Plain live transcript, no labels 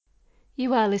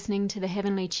You are listening to the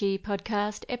Heavenly Chi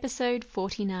podcast, episode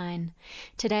 49.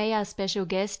 Today, our special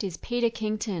guest is Peter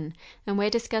Kington, and we're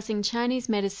discussing Chinese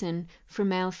medicine for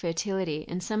male fertility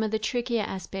and some of the trickier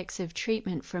aspects of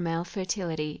treatment for male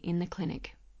fertility in the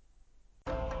clinic.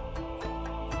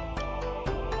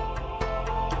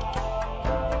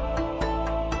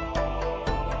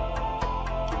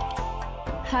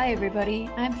 Hi, everybody.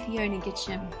 I'm Fiona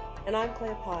Gitcham. And I'm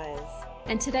Claire Pyers.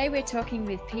 And today we're talking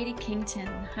with Peter Kington.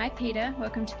 Hi, Peter.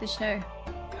 Welcome to the show.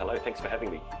 Hello. Thanks for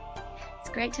having me. It's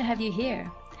great to have you here.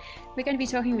 We're going to be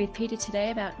talking with Peter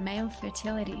today about male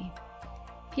fertility.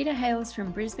 Peter hails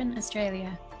from Brisbane,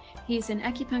 Australia. He is an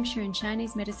acupuncture and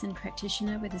Chinese medicine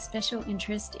practitioner with a special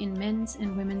interest in men's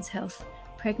and women's health,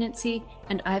 pregnancy,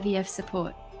 and IVF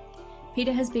support.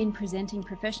 Peter has been presenting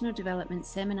professional development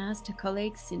seminars to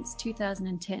colleagues since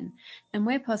 2010 and,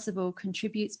 where possible,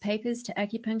 contributes papers to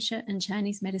acupuncture and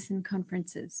Chinese medicine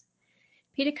conferences.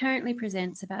 Peter currently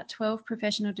presents about 12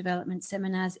 professional development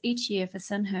seminars each year for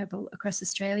Sun Herbal across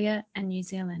Australia and New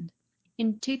Zealand.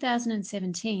 In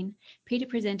 2017, Peter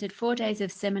presented 4 days of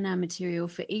seminar material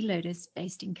for eLotus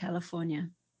based in California.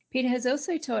 Peter has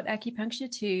also taught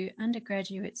acupuncture to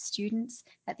undergraduate students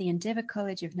at the Endeavour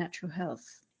College of Natural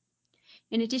Health.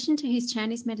 In addition to his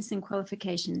Chinese medicine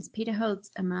qualifications, Peter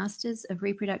holds a Masters of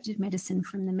Reproductive Medicine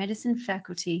from the Medicine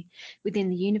Faculty within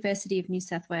the University of New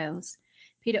South Wales.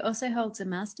 Peter also holds a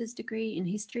master's degree in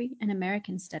History and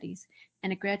American Studies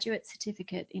and a graduate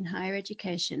certificate in Higher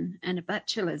Education and a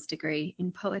bachelor's degree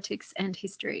in Politics and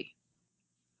History.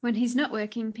 When he's not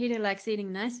working, Peter likes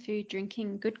eating nice food,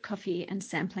 drinking good coffee, and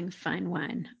sampling fine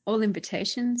wine. All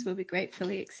invitations will be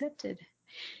gratefully accepted.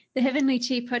 The Heavenly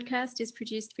Chi podcast is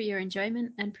produced for your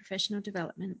enjoyment and professional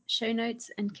development. Show notes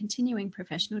and continuing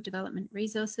professional development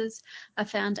resources are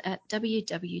found at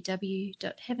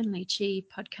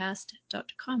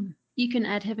www.heavenlychipodcast.com. You can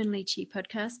add Heavenly Chi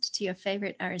podcast to your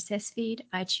favorite RSS feed,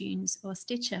 iTunes, or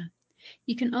Stitcher.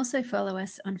 You can also follow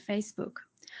us on Facebook.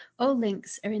 All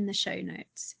links are in the show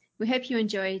notes. We hope you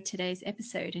enjoyed today's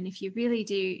episode, and if you really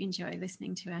do enjoy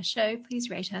listening to our show, please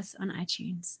rate us on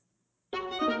iTunes.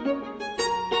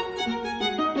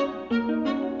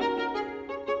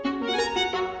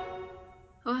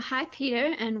 Well, hi,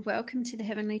 Peter, and welcome to the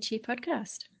Heavenly Chi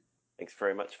podcast. Thanks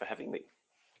very much for having me.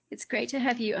 It's great to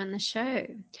have you on the show.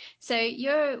 So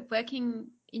you're working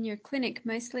in your clinic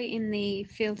mostly in the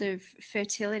field of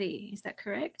fertility, is that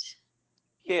correct?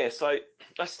 Yes, I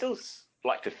still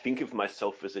like to think of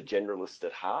myself as a generalist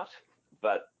at heart,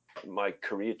 but my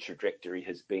career trajectory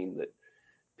has been that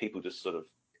people just sort of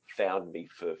found me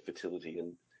for fertility,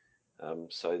 and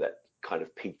so that kind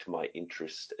of piqued my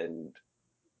interest. And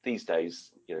these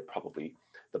days, probably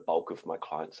the bulk of my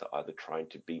clients are either trying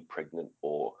to be pregnant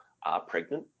or are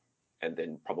pregnant, and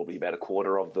then probably about a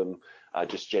quarter of them are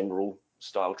just general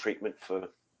style treatment for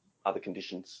other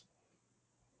conditions.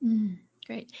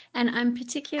 Great. And I'm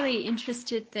particularly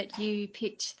interested that you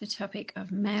picked the topic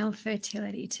of male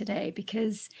fertility today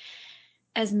because,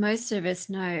 as most of us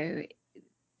know,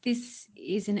 this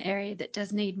is an area that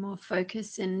does need more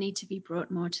focus and need to be brought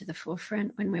more to the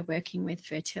forefront when we're working with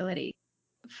fertility.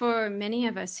 For many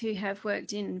of us who have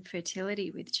worked in fertility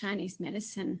with Chinese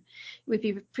medicine, we'd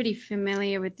be pretty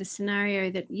familiar with the scenario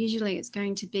that usually it's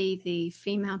going to be the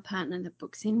female partner that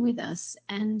books in with us,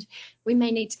 and we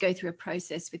may need to go through a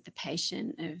process with the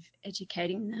patient of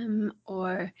educating them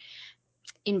or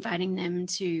inviting them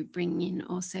to bring in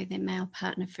also their male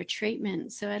partner for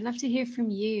treatment. So I'd love to hear from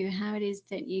you how it is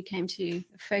that you came to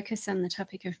focus on the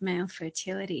topic of male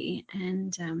fertility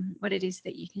and what it is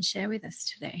that you can share with us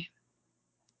today.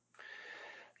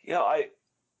 Yeah, I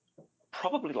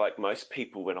probably, like most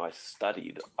people, when I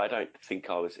studied, I don't think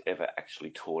I was ever actually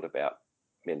taught about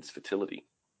men's fertility.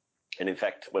 And in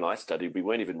fact, when I studied, we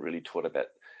weren't even really taught about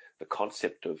the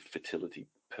concept of fertility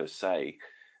per se.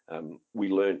 We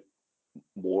learned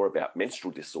more about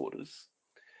menstrual disorders.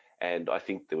 And I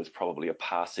think there was probably a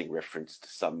passing reference to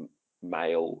some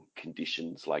male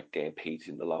conditions like damp heat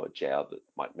in the lower jiao that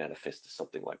might manifest as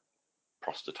something like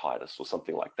prostatitis or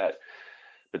something like that.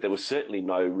 But there was certainly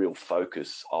no real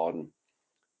focus on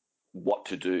what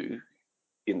to do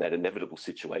in that inevitable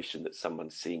situation that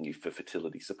someone's seeing you for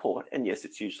fertility support. And yes,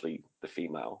 it's usually the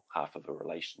female half of a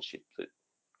relationship that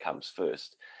comes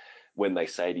first when they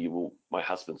say to you, well, my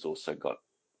husband's also got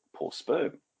poor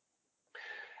sperm.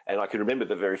 And I can remember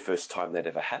the very first time that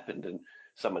ever happened, and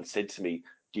someone said to me,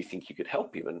 do you think you could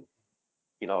help him? And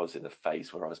I was in a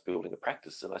phase where I was building a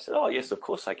practice, and I said, oh yes, of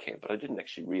course I can, but I didn't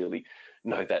actually really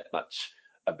know that much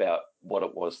about what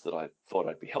it was that I thought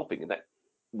I'd be helping. And that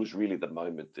was really the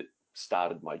moment that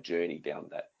started my journey down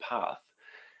that path.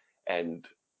 And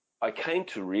I came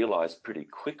to realize pretty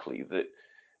quickly that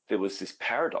there was this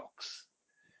paradox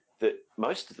that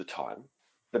most of the time,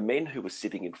 the men who were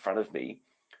sitting in front of me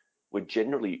were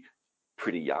generally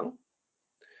pretty young.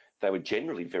 They were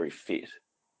generally very fit.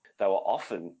 They were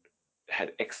often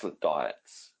had excellent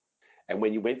diets. And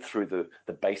when you went through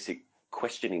the basic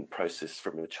questioning process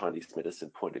from a Chinese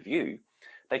medicine point of view,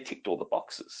 they ticked all the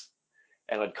boxes.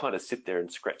 And I'd kind of sit there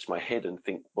and scratch my head and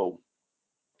think, well,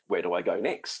 where do I go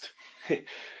next?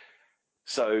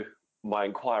 So my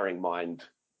inquiring mind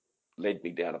led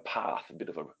me down a path, a bit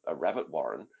of a rabbit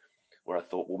warren, where I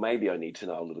thought, well, maybe I need to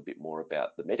know a little bit more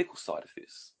about the medical side of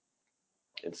this.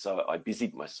 And so I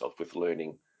busied myself with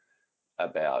learning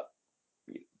about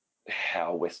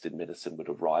how Western medicine would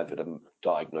arrive at a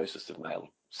diagnosis of male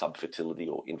subfertility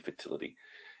or infertility.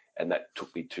 And that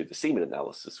took me to the semen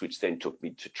analysis, which then took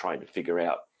me to trying to figure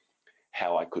out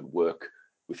how I could work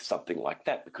with something like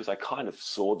that, because I kind of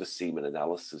saw the semen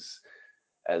analysis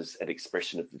as an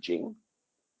expression of the Jing,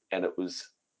 and it was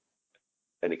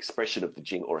an expression of the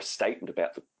Jing or a statement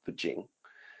about the Jing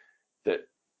that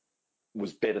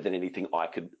was better than anything I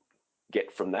could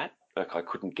get from that. Like, I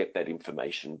couldn't get that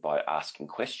information by asking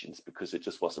questions, because it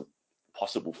just wasn't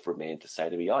possible for a man to say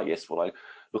to me, oh yes, well, I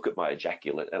look at my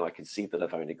ejaculate and I can see that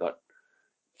I've only got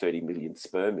 30 million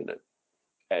sperm in it.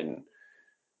 And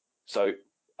so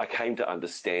I came to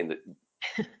understand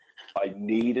that I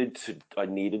needed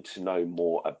to know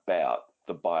more about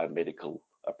the biomedical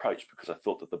approach, because I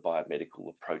thought that the biomedical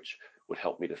approach would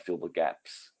help me to fill the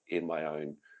gaps in my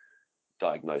own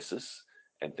diagnosis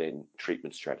and then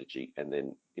treatment strategy, and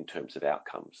then in terms of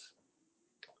outcomes.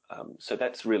 So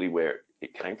that's really where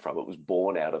it came from. It was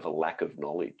born out of a lack of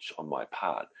knowledge on my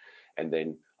part, and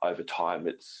then over time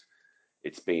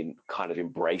it's been kind of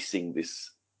embracing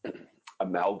this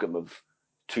amalgam of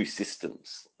two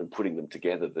systems and putting them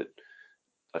together, that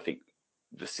I think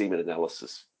the semen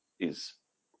analysis is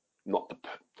not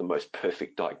the most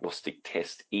perfect diagnostic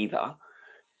test either,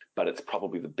 but it's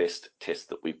probably the best test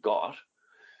that we've got.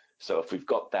 So if we've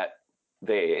got that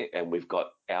there and we've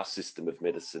got our system of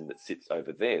medicine that sits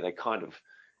over there, they kind of,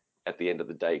 at the end of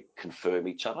the day, confirm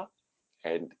each other.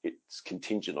 And it's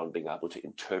contingent on being able to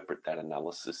interpret that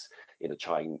analysis in a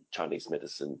Chinese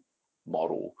medicine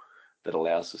model that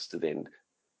allows us to then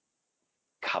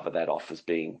cover that off as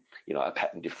being, a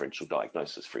pattern differential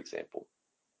diagnosis, for example.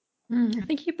 I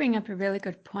think you bring up a really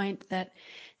good point, that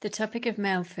the topic of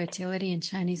male fertility in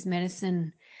Chinese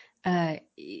medicine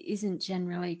isn't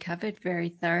generally covered very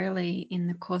thoroughly in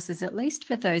the courses, at least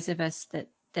for those of us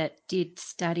that did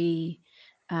study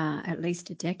at least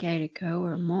a decade ago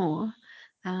or more.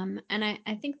 And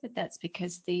I think that that's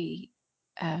because the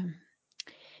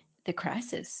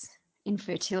crisis in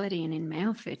fertility and in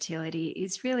male fertility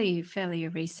is really fairly a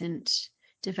recent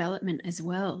development as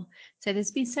well. So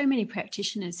there's been so many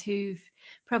practitioners who've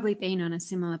probably been on a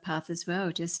similar path as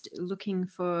well, just looking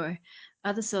for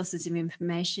other sources of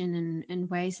information and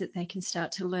ways that they can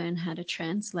start to learn how to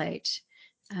translate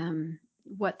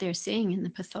what they're seeing in the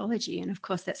pathology. And of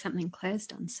course, that's something Claire's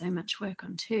done so much work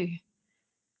on too.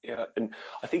 Yeah, and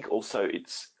I think also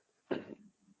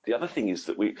the other thing is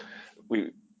that we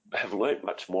have learned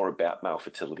much more about male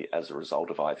fertility as a result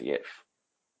of IVF,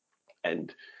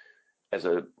 and as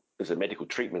a medical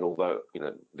treatment. Although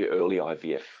the early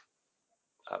IVF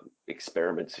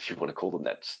experiments, if you want to call them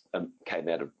that, came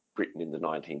out of Britain in the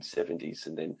 1970s,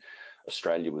 and then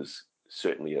Australia was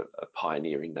certainly a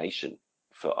pioneering nation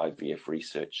for IVF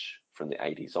research from the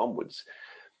 80s onwards.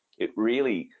 It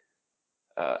really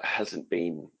hasn't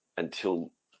been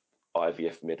until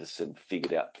IVF medicine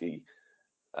figured out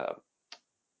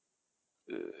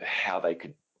how they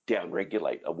could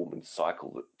downregulate a woman's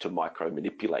cycle to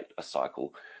micro-manipulate a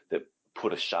cycle, that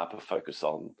put a sharper focus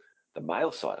on the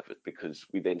male side of it, because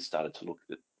we then started to look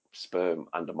at sperm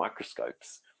under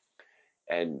microscopes.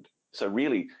 And so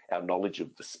really our knowledge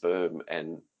of the sperm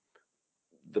and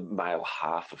the male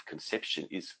half of conception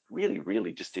is really,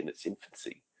 really just in its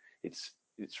infancy.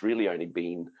 It's really only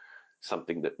been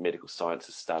something that medical science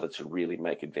has started to really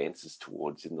make advances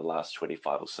towards in the last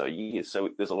 25 or so years. So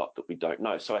there's a lot that we don't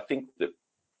know. So I think that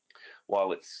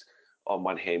while it's, on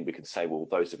one hand, we can say, well,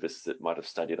 those of us that might have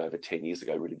studied over 10 years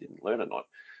ago really didn't learn a lot,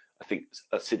 I think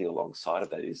sitting alongside of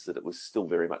that is that it was still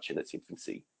very much in its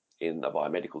infancy in a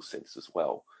biomedical sense as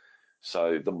well.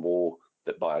 So the more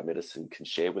that biomedicine can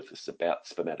share with us about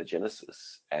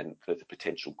spermatogenesis and the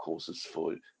potential causes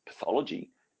for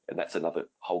pathology, and that's another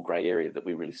whole grey area that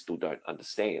we really still don't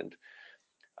understand,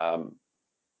 our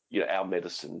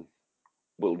medicine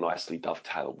will nicely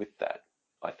dovetail with that,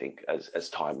 I think, as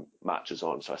time marches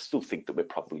on. So I still think that we're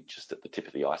probably just at the tip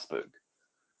of the iceberg.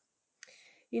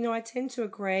 I tend to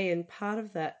agree, and part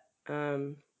of that,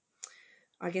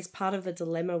 I guess, part of the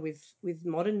dilemma with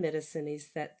modern medicine is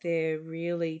that they're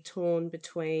really torn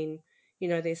between,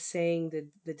 they're seeing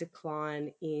the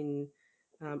decline in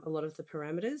a lot of the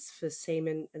parameters for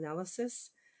semen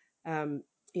analysis, um,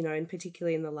 and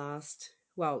particularly in the last,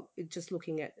 well, just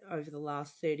looking at over the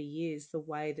last 30 years, the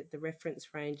way that the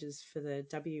reference ranges for the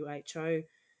WHO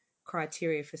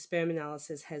criteria for sperm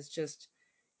analysis has just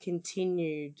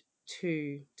continued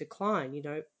to decline.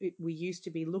 We used to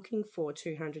be looking for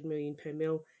 200 million per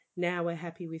mil. Now we're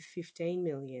happy with 15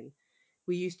 million.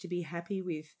 We used to be happy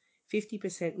with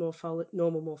 50%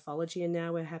 normal morphology, and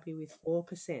now we're happy with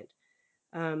 4%.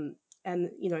 And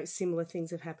similar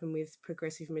things have happened with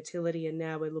progressive motility, and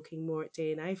now we're looking more at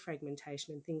DNA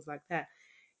fragmentation and things like that.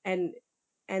 And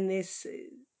this,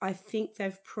 I think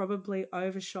they've probably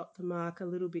overshot the mark a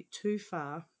little bit too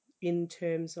far in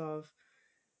terms of,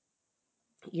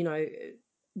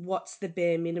 what's the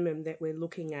bare minimum that we're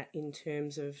looking at in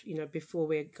terms of, before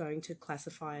we're going to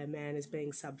classify a man as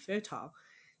being subfertile.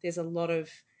 There's a lot of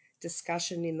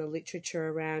discussion in the literature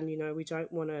around, we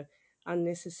don't want to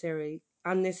unnecessarily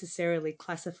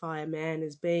classify a man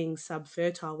as being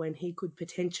subfertile when he could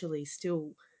potentially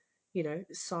still,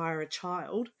 sire a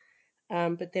child.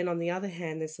 But then on the other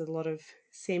hand, there's a lot of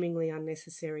seemingly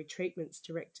unnecessary treatments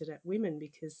directed at women,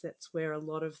 because that's where a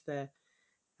lot of the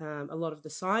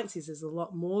science is. There's a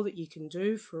lot more that you can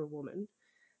do for a woman,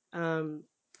 and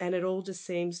it all just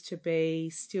seems to be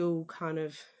still kind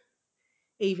of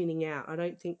evening out. I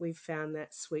don't think we've found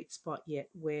that sweet spot yet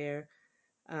where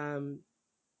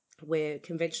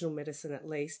conventional medicine, at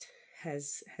least,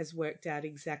 has worked out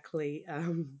exactly.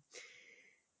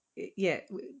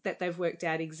 That they've worked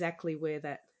out exactly where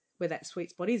that sweet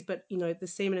spot is. But the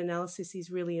semen analysis is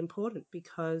really important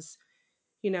because,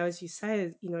 as you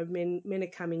say, men are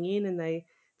coming in and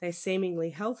they're seemingly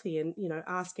healthy, and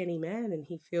ask any man and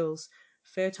he feels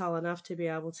fertile enough to be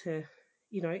able to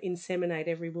inseminate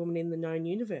every woman in the known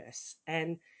universe.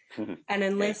 And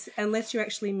unless you're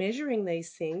actually measuring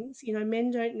these things,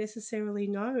 men don't necessarily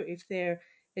know if they're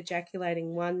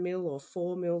ejaculating 1 mil or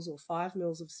 4 mils or 5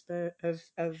 mils of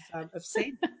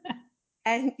semen.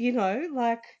 And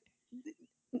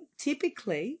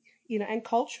typically, and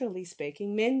culturally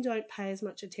speaking, men don't pay as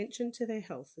much attention to their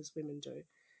health as women do.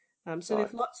 So Right.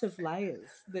 there's lots of layers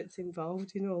that's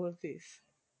involved in all of this.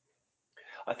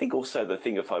 I think also the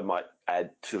thing, if I might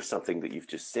add to something that you've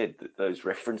just said, that those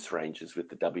reference ranges with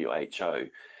the WHO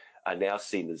are now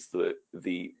seen as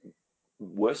the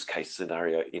worst case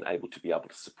scenario in able to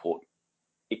support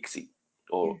ICSI,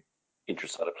 or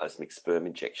intracytoplasmic sperm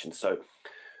injection. So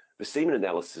the semen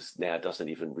analysis now doesn't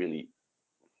even really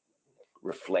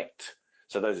reflect.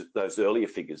 So those earlier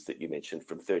figures that you mentioned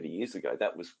from 30 years ago,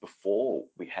 that was before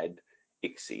we had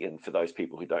ICSI. And for those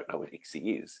people who don't know what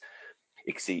ICSI is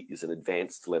an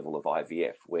advanced level of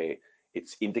IVF where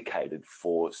it's indicated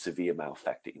for severe male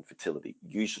factor infertility,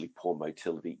 usually poor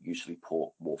motility, usually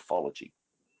poor morphology.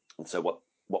 And so what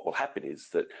will happen is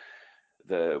that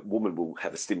the woman will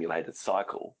have a stimulated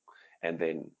cycle, and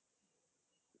then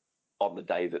on the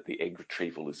day that the egg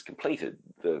retrieval is completed,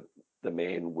 the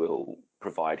man will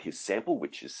provide his sample,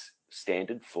 which is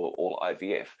standard for all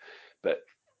IVF. But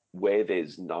where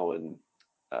there's known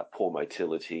poor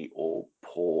motility or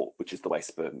poor, which is the way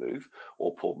sperm move,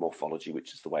 or poor morphology,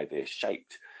 which is the way they're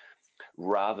shaped,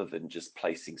 rather than just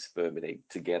placing sperm and egg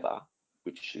together,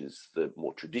 which is the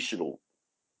more traditional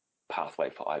pathway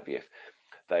for IVF,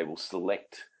 they will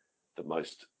select the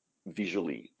most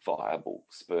visually viable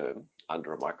sperm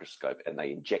under a microscope, and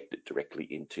they inject it directly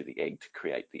into the egg to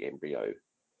create the embryo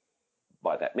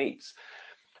by that means.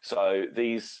 So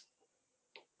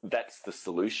that's the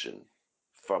solution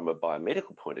from a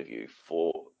biomedical point of view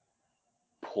for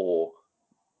poor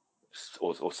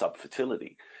or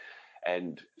subfertility.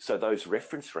 And so those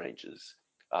reference ranges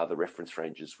are the reference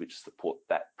ranges which support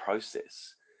that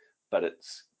process. But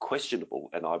it's questionable,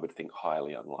 and I would think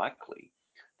highly unlikely,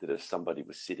 that if somebody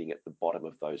was sitting at the bottom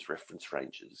of those reference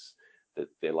ranges, that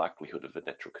their likelihood of a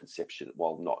natural conception,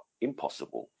 while not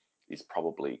impossible, is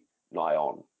probably nigh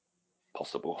on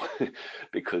possible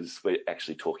because we're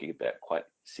actually talking about quite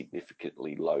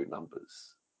significantly low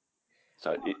numbers.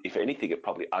 So if anything, it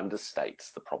probably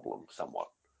understates the problem somewhat.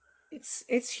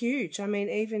 It's huge. I mean,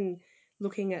 even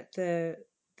looking at the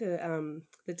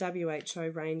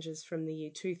WHO ranges from the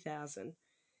year 2000,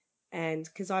 and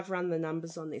because I've run the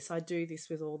numbers on this, I do this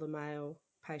with all the male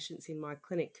patients in my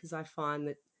clinic because I find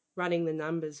that running the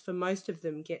numbers for most of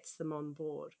them gets them on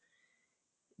board.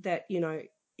 That,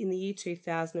 in the year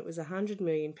 2000, it was 100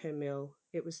 million per mil,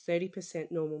 it was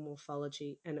 30% normal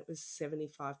morphology, and it was 75%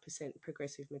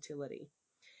 progressive motility.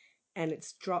 and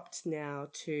it's dropped now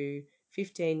to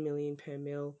 15 million per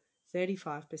mil,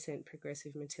 35%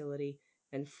 progressive motility,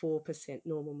 and 4%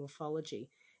 normal morphology.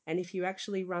 And if you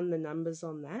actually run the numbers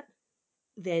on that,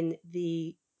 then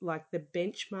the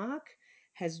benchmark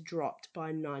has dropped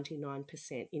by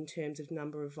 99% in terms of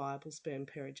number of viable sperm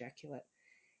per ejaculate.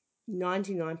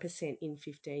 99% in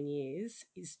 15 years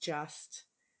is just,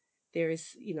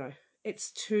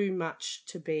 it's too much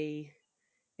to be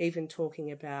even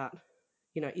talking about,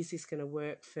 is this going to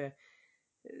work for,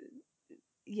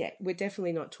 we're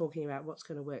definitely not talking about what's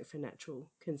going to work for natural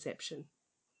conception.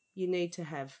 You need to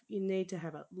have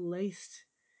at least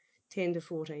 10 to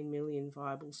 14 million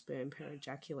viable sperm per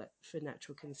ejaculate for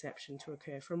natural conception to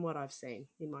occur, from what I've seen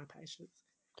in my patients.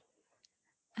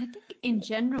 I think in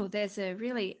general, there's a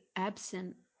really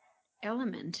absent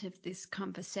element of this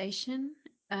conversation,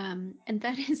 and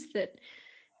that is that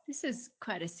this is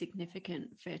quite a significant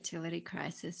fertility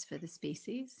crisis for the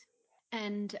species.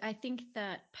 And I think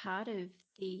that part of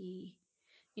the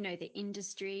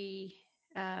industry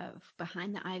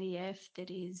behind the IVF that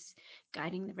is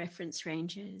guiding the reference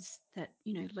ranges that,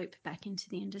 loop back into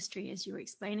the industry, as you were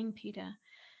explaining, Peter.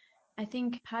 I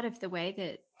think part of the way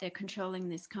that they're controlling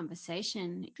this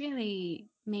conversation really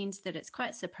means that it's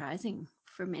quite surprising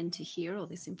for men to hear all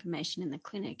this information in the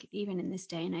clinic, even in this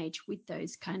day and age with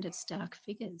those kind of stark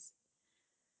figures.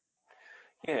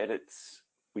 Yeah, and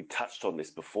we touched on this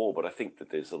before, but I think that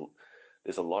there's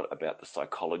a lot about the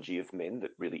psychology of men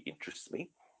that really interests me.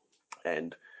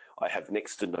 And I have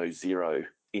next to zero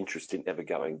interest in ever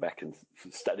going back and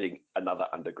studying another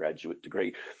undergraduate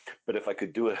degree. But if I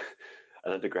could do an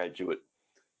undergraduate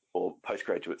or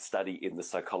postgraduate study in the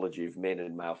psychology of men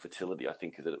and male fertility, I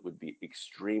think that it would be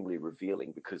extremely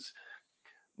revealing, because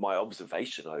my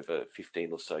observation over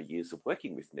 15 or so years of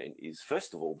working with men is,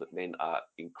 first of all, that men are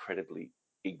incredibly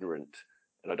ignorant,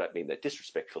 and I don't mean that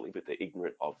disrespectfully, but they're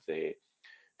ignorant of their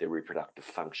reproductive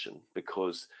function.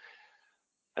 Because,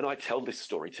 and I tell this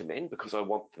story to men because I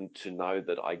want them to know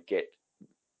that I get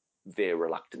their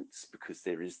reluctance, because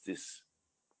there is this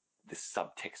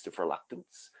subtext of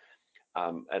reluctance.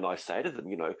 And I say to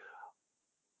them,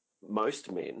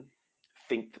 most men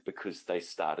think that because they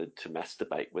started to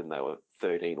masturbate when they were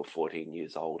 13 or 14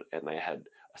 years old and they had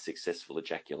a successful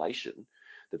ejaculation,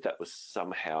 that was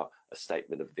somehow a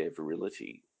statement of their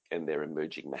virility and their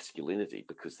emerging masculinity,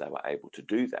 because they were able to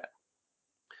do that.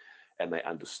 And they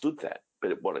understood that.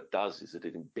 But what it does is that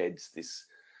it embeds this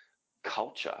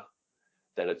culture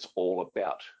that it's all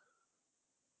about,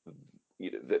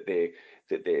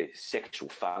 that their sexual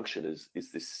function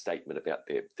is this statement about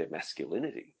their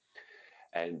masculinity.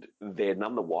 And they're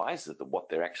none the wiser that what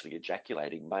they're actually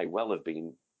ejaculating may well have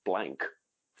been blank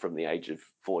from the age of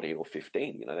 14 or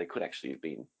 15. They could actually have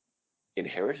been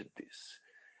inherited this,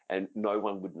 and no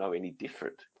one would know any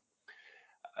different.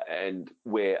 And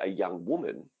where a young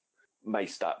woman may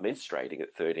start menstruating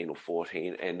at 13 or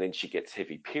 14, and then she gets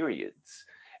heavy periods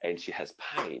and she has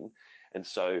pain, and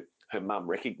so her mum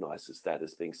recognises that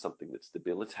as being something that's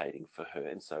debilitating for her,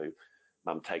 and so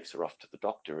mum takes her off to the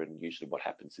doctor, and usually what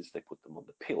happens is they put them on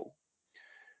the pill.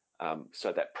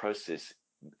 So that process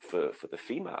for the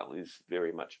female is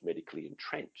very much medically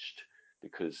entrenched,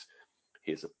 because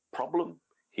here's a problem,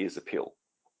 here's a pill.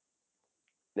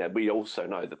 Now, we also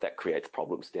know that creates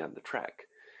problems down the track.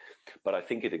 But I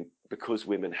think because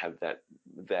women have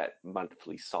that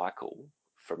monthly cycle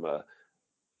from a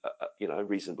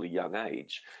reasonably young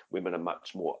age, women are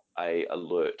much more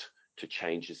alert to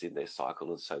changes in their cycle,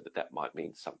 and so that might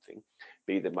mean something.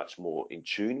 B, they're much more in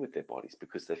tune with their bodies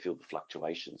because they feel the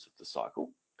fluctuations of the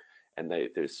cycle, and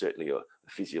there's certainly a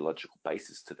physiological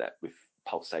basis to that, with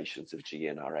pulsations of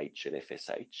GnRH and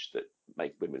FSH that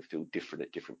make women feel different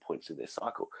at different points in their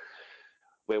cycle.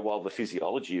 Where while the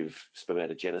physiology of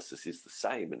spermatogenesis is the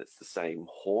same, and it's the same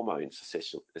hormones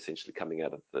essentially coming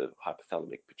out of the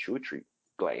hypothalamic pituitary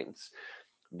glands,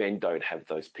 men don't have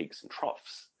those peaks and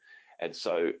troughs. And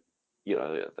so,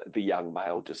 the young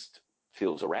male just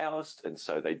feels aroused, and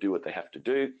so they do what they have to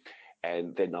do,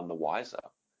 and they're none the wiser.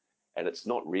 And it's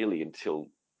not really until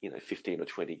 15 or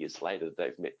 20 years later that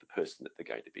they've met the person that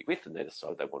they're going to be with, and they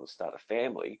decide they want to start a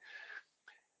family,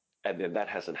 and then that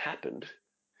hasn't happened.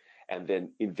 And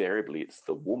then invariably it's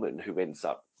the woman who ends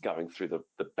up going through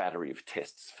the battery of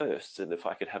tests first. And if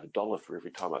I could have $1 for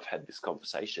every time I've had this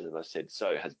conversation and I said,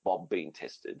 so has Bob been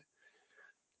tested?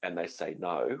 And they say,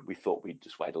 no, we thought we'd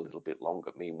just wait a little bit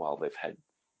longer. Meanwhile, they've had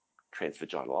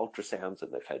transvaginal ultrasounds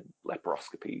and they've had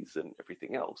laparoscopies and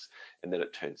everything else. And then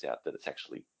it turns out that it's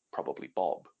actually probably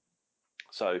Bob.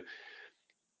 So,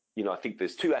 I think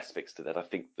there's two aspects to that. I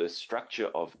think the structure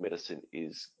of medicine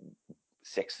is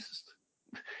sexist,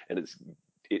 and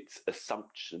its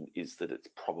assumption is that it's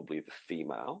probably the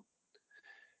female.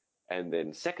 And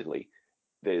then secondly,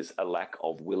 there's a lack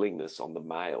of willingness on the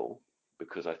male,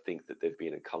 because I think that they've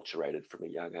been enculturated from a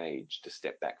young age to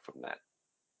step back from that.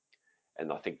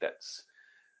 And I think that's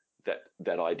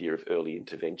that idea of early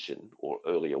intervention or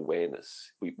early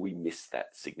awareness, we miss that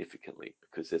significantly,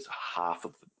 because there's half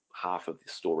of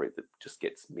the story that just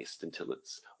gets missed until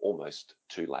it's almost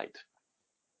too late.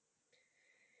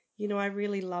 You know, I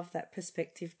really love that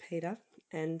perspective, Peter,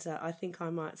 and I think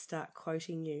I might start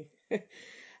quoting you.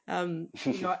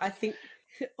 You know, I think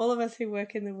all of us who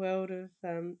work in the world of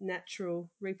natural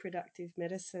reproductive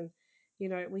medicine, you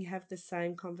know, we have the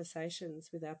same conversations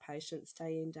with our patients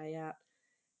day in, day out.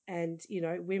 And, you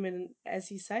know, women, as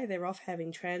you say, they're off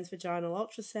having transvaginal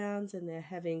ultrasounds and they're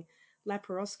having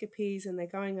laparoscopies and they're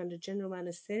going under general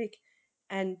anaesthetic.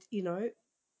 And, you know,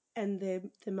 and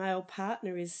the male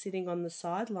partner is sitting on the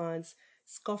sidelines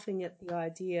scoffing at the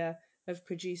idea of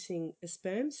producing a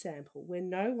sperm sample when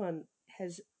no one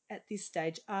has at this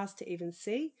stage asked to even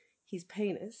see his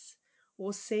penis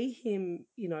or see him.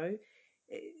 You know,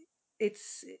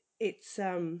 it's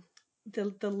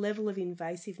the level of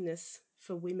invasiveness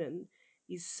for women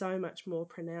is so much more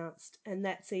pronounced, and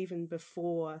that's even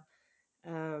before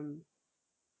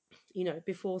you know,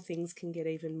 before things can get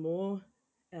even more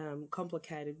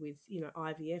complicated with, you know,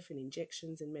 IVF and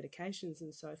injections and medications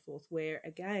and so forth, where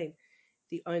again,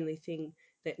 the only thing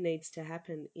that needs to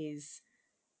happen is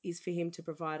for him to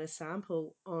provide a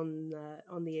sample on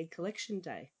the egg collection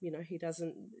day. You know, he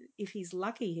doesn't. If he's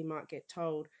lucky, he might get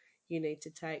told you need to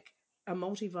take a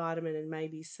multivitamin and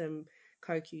maybe some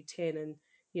CoQ10 and,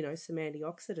 you know, some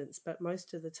antioxidants. But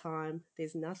most of the time,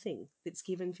 there's nothing that's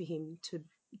given for him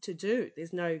to do.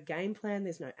 There's no game plan.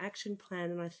 There's no action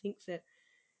plan. And I think that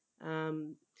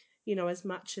you know, as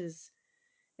much as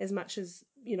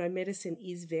you know, medicine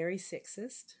is very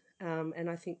sexist, and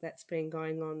I think that's been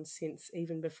going on since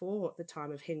even before the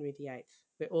time of Henry VIII,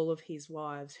 where all of his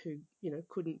wives who, you know,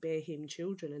 couldn't bear him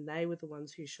children, and they were the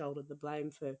ones who shouldered the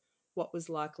blame for what was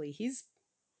likely his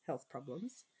health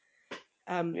problems.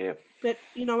 Yeah. But,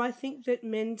 you know, I think that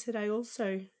men today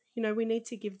also, you know, we need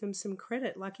to give them some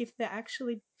credit. Like if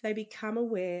they become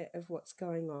aware of what's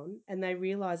going on and they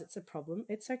realise it's a problem,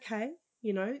 it's okay.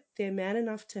 You know, they're man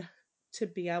enough to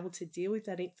be able to deal with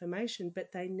that information,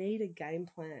 but they need a game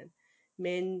plan.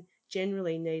 Men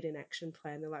generally need an action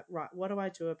plan. They're like, right, what do I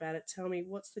do about it? Tell me,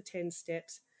 what's the 10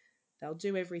 steps? They'll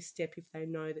do every step if they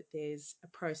know that there's a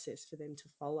process for them to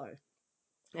follow.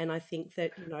 And I think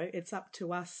that, you know, it's up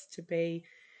to us to be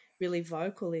really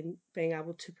vocal in being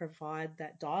able to provide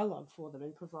that dialogue for them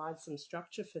and provide some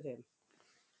structure for them.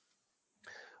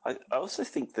 I also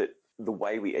think that the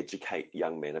way we educate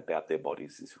young men about their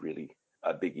bodies is really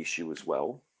a big issue as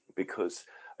well, because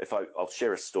I'll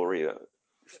share a story.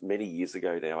 Many years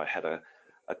ago now, I had a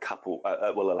couple,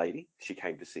 a lady, she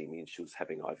came to see me and she was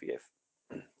having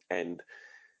IVF. And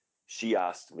she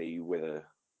asked me whether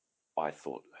I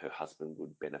thought her husband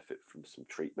would benefit from some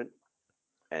treatment.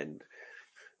 And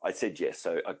I said yes.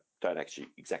 So I don't actually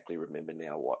exactly remember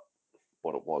now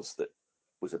what it was that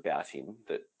was about him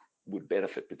that would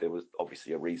benefit, but there was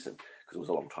obviously a reason because it was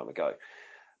a long time ago.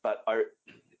 But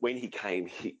when he came,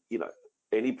 you know,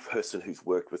 any person who's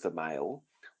worked with a male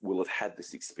will have had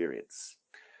this experience.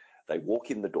 They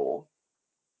walk in the door,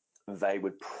 they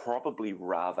would probably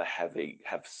rather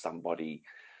have somebody,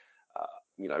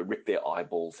 you know, rip their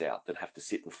eyeballs out than have to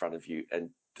sit in front of you and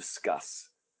discuss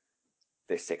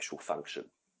their sexual function.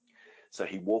 So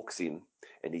he walks in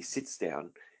and he sits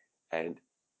down and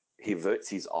he averts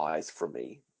his eyes from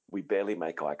me. We barely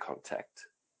make eye contact.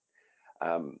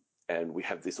 And we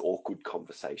have this awkward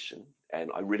conversation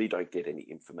and I really don't get any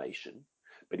information,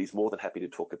 but he's more than happy to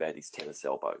talk about his tennis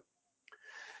elbow.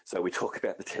 So we talk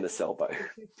about the tennis elbow,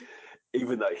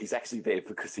 even though he's actually there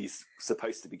because he's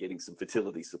supposed to be getting some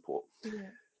fertility support. Yeah.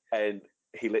 And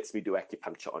he lets me do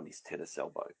acupuncture on his tennis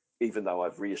elbow, even though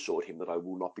I've reassured him that I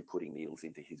will not be putting needles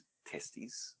into his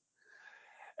testes.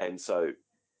 And so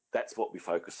that's what we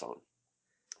focus on.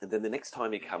 And then the next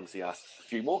time he comes, he asks a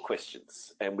few more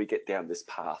questions, and we get down this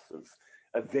path of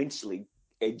eventually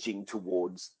edging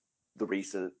towards the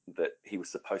reason that he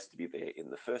was supposed to be there in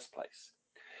the first place.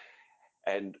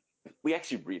 And we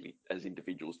actually really, as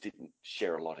individuals, didn't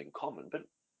share a lot in common, but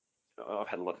I've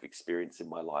had a lot of experience in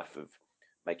my life of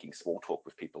making small talk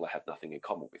with people I have nothing in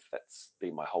common with. That's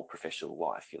been my whole professional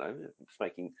life, you know, just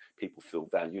making people feel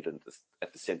valued and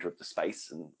at the center of the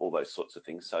space and all those sorts of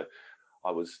things. So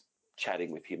I was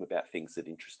chatting with him about things that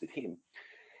interested him.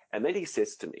 And then he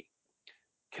says to me,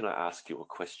 "Can I ask you a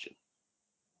question?"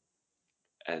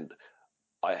 And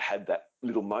I had that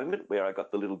little moment where I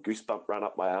got the little goosebump run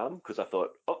up my arm because I thought,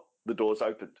 oh, the door's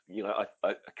opened. You know,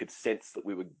 I could sense that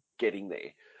we were getting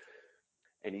there.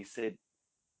 And he said,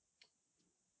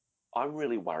 I'm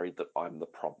really worried that I'm the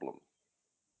problem.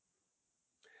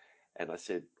 And I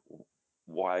said,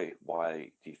 why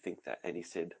do you think that? And he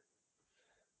said,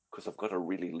 because I've got a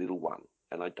really little one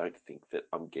and I don't think that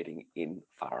I'm getting in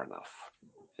far enough.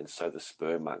 And so the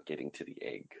sperm aren't getting to the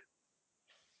egg.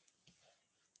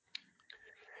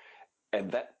 And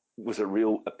that was a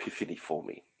real epiphany for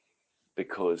me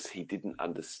because he didn't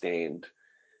understand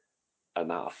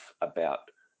enough about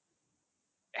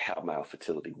how male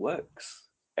fertility works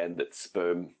and that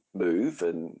sperm move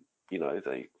and, you know,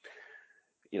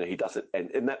 he does it.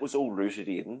 And that was all rooted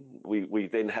in, we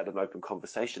then had an open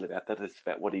conversation about that. It's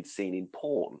about what he'd seen in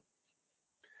porn.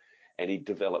 And he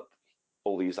developed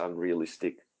all these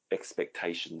unrealistic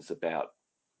expectations about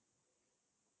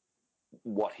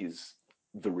what his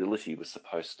virility was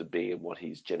supposed to be and what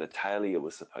his genitalia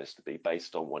was supposed to be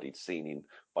based on what he'd seen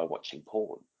by watching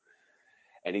porn.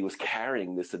 And he was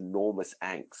carrying this enormous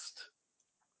angst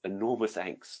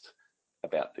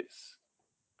about this.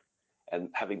 And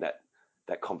having that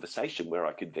conversation where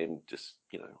I could then just,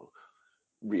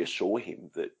 reassure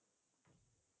him that,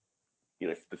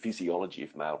 the physiology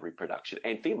of male reproduction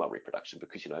and female reproduction,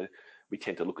 because, we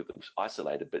tend to look at them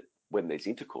isolated, but when there's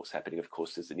intercourse happening, of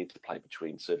course, there's an interplay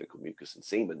between cervical mucus and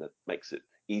semen that makes it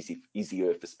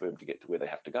easier for sperm to get to where they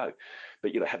have to go.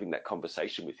 But, having that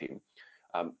conversation with him,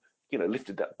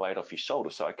 lifted that weight off his shoulder.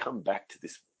 So I come back to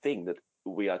this thing that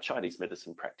we are Chinese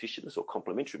medicine practitioners or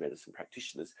complementary medicine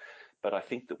practitioners, but I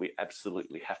think that we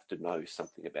absolutely have to know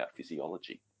something about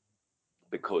physiology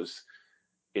because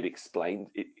it explains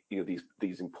it.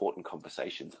 These important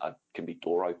conversations can be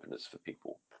door openers for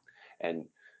people, and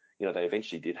they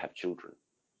eventually did have children,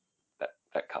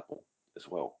 that couple as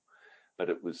well. But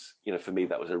it was, for me,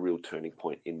 that was a real turning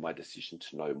point in my decision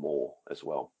to know more as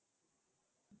well.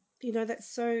 It's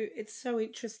so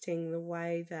interesting the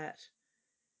way that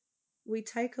we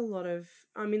take a lot of,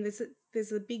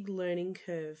 there's a big learning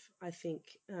curve, I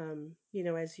think,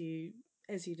 as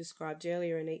you described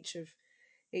earlier, in each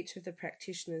of the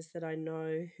practitioners that I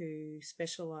know who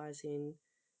specialize in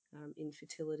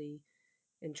fertility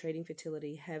and treating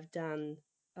fertility have done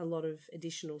a lot of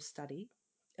additional study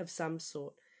of some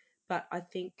sort. But I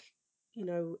think,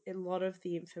 a lot of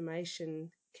the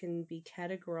information can be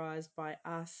categorized by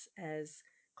us as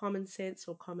common sense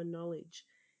or common knowledge.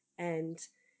 And,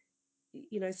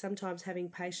 sometimes having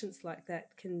patients like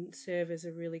that can serve as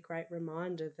a really great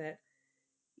reminder that,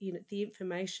 the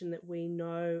information that we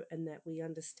know and that we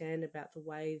understand about the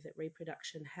way that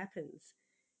reproduction happens,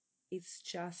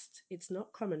 it's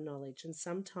not common knowledge. And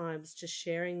sometimes just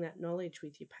sharing that knowledge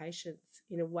with your patients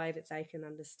in a way that they can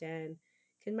understand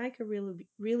can make a really,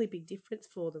 really big difference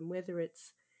for them, whether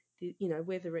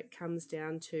whether it comes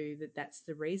down to that's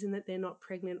the reason that they're not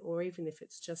pregnant, or even if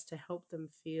it's just to help them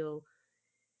feel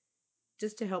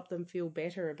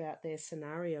better about their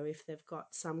scenario if they've got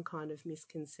some kind of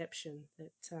misconception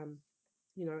that,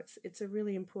 it's a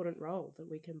really important role that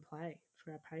we can play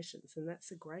for our patients. And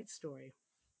that's a great story.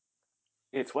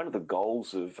 It's one of the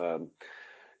goals of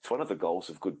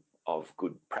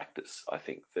good practice. I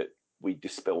think that we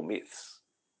dispel myths,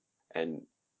 and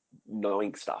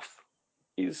knowing stuff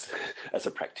is, as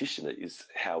a practitioner, is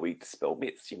how we dispel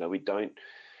myths. We don't.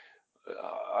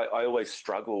 I always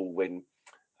struggle when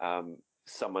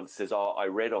someone says, "Oh, I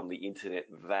read on the internet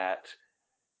that,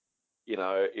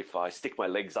 if I stick my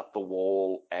legs up the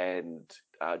wall and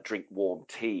drink warm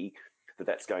tea,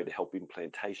 that's going to help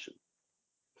implantation."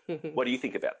 What do you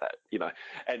think about that?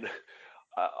 And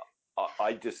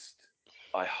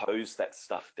I hose that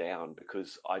stuff down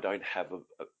because I don't have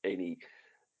any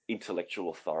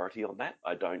intellectual authority on that.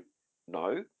 I don't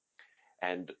know.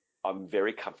 And I'm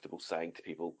very comfortable saying to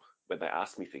people when they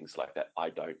ask me things like that, I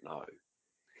don't know.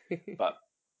 But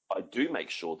I do make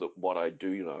sure that what I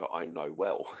do know, I know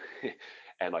well.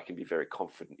 And I can be very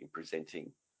confident in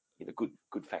presenting,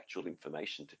 good factual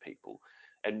information to people.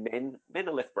 And men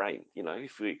are left brain.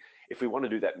 If we want to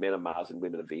do that men are Mars and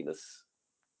women are Venus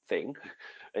thing,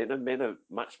 men are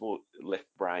much more left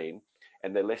brain,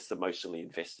 and they're less emotionally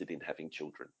invested in having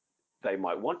children. They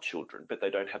might want children, but they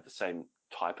don't have the same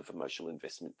type of emotional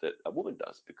investment that a woman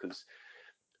does, because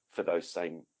for those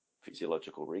same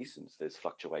physiological reasons, there's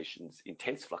fluctuations,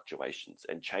 intense fluctuations,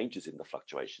 and changes in the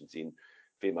fluctuations in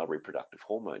female reproductive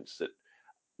hormones that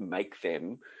make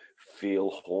them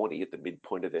feel horny at the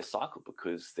midpoint of their cycle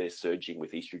because they're surging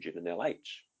with estrogen and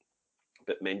LH.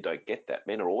 But men don't get that.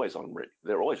 Men are always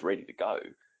they're always ready to go.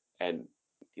 And,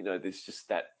 there's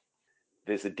just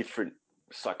there's a different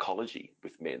psychology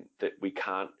with men, that we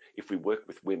can't, if we work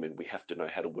with women, we have to know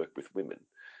how to work with women.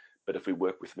 But if we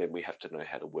work with men, we have to know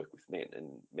how to work with men. And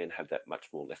men have that much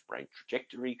more left brain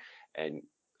trajectory. And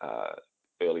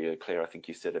earlier, Claire, I think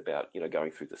you said about,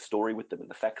 going through the story with them and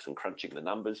the facts and crunching the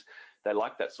numbers. They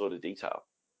like that sort of detail.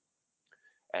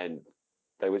 And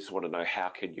they just want to know, how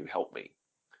can you help me?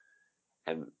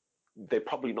 And they're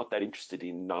probably not that interested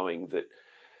in knowing that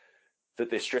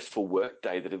their stressful work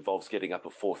day that involves getting up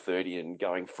at 4:30 and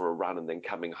going for a run and then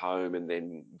coming home and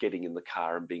then getting in the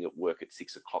car and being at work at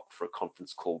 6 o'clock for a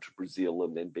conference call to Brazil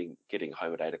and then getting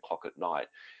home at 8 o'clock at night,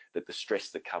 that the stress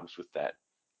that comes with that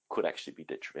could actually be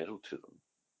detrimental to them.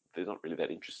 They're not really that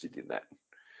interested in that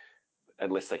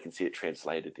unless they can see it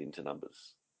translated into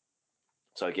numbers.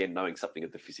 So again, knowing something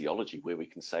of the physiology where we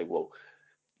can say, well,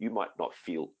 you might not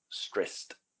feel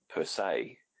stressed per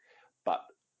se, but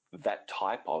that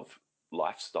type of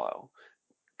lifestyle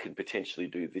can potentially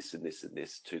do this and this and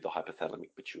this to the hypothalamic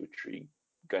pituitary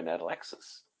gonadal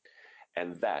axis.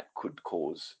 And that could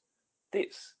cause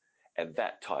this. And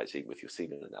that ties in with your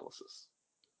semen analysis.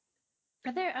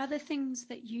 Are there other things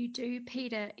that you do,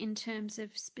 Peter, in terms of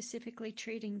specifically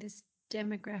treating this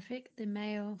demographic, the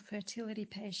male fertility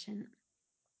patient,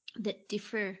 that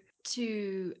differ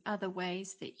to other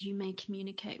ways that you may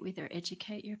communicate with or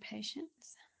educate your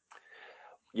patients?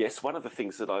 Yes, one of the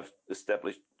things that I've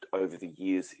established over the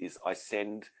years is I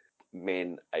send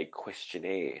men a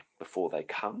questionnaire before they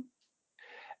come,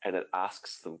 and it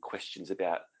asks them questions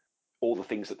about all the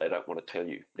things that they don't want to tell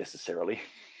you necessarily,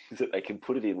 that they can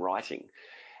put it in writing.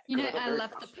 I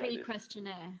love the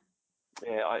pre-questionnaire.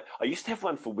 Yeah, I used to have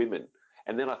one for women,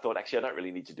 and then I thought, actually, I don't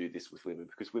really need to do this with women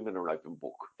because women are an open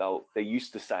book. They're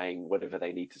used to saying whatever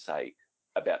they need to say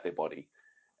about their body,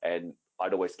 and I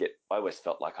always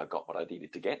felt like I got what I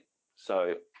needed to get.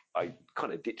 So I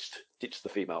kind of ditched the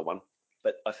female one.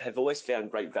 But I have always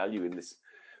found great value in this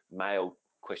male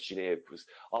questionnaire because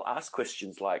I'll ask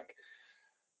questions like,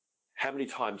 how many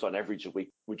times on average a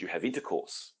week would you have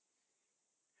intercourse?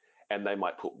 And they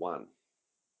might put 1.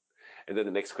 And then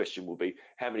the next question will be,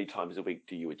 how many times a week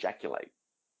do you ejaculate?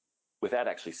 Without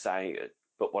actually saying it,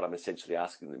 but what I'm essentially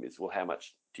asking them is, well, how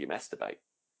much do you masturbate?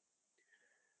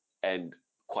 And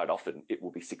quite often it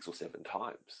will be 6 or 7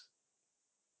 times.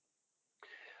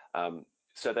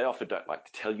 So they often don't like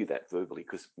to tell you that verbally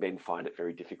because men find it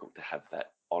very difficult to have that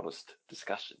honest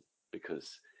discussion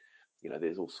because,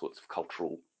 there's all sorts of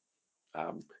cultural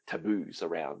taboos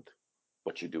around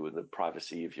what you do in the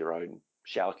privacy of your own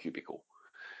shower cubicle.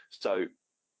 So,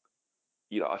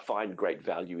 I find great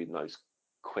value in those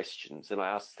questions. And I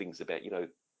ask things about,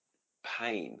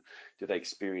 pain. Do they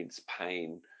experience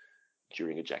pain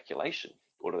during ejaculation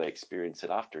or do they experience it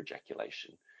after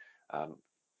ejaculation?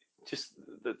 Just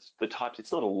the types.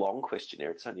 It's not a long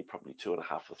questionnaire. It's only probably 2.5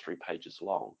 or 3 pages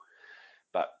long,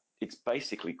 but it's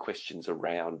basically questions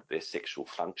around their sexual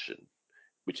function,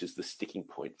 which is the sticking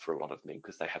point for a lot of men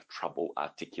because they have trouble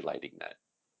articulating that.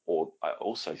 Or I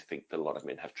also think that a lot of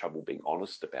men have trouble being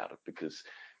honest about it because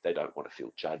they don't want to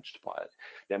feel judged by it.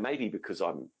 Now, maybe because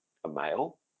I'm a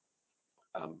male,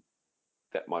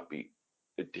 that might be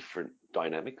a different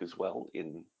dynamic as well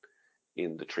in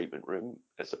the treatment room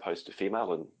as opposed to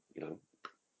female. And,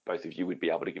 both of you would be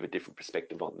able to give a different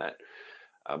perspective on that.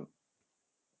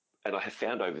 And I have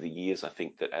found over the years, I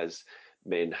think that as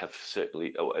men have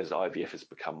certainly, or as IVF has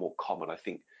become more common, I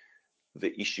think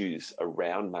the issues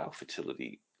around male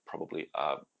fertility probably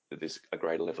are, there's a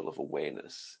greater level of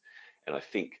awareness. And I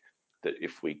think that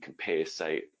if we compare,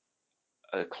 say,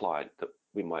 a client that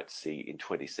we might see in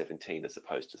 2017 as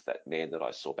opposed to that man that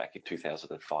I saw back in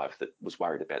 2005 that was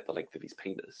worried about the length of his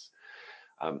penis,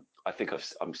 I think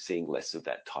I'm seeing less of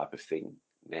that type of thing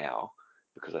now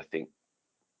because I think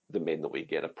the men that we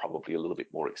get are probably a little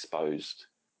bit more exposed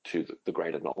to the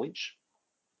greater knowledge.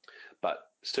 But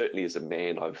certainly as a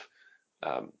man,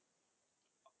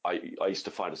 I used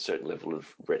to find a certain level of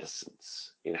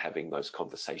reticence in having those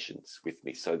conversations with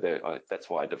me. So that's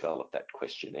why I developed that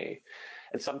questionnaire.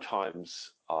 And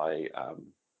sometimes I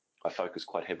focus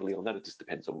quite heavily on that. It just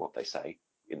depends on what they say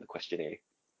in the questionnaire.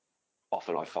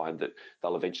 Often I find that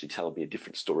they'll eventually tell me a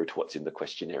different story to what's in the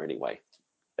questionnaire anyway,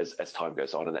 as time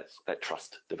goes on, and that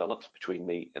trust develops between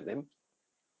me and them.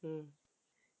 Mm.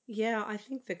 Yeah, I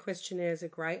think the questionnaire is a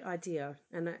great idea,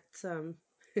 and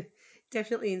it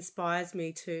definitely inspires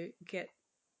me to get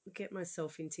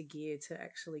myself into gear to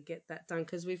actually get that done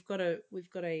because we've got a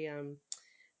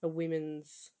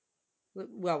women's,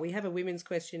 well, we have a women's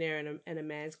questionnaire and a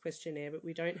man's questionnaire, but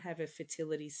we don't have a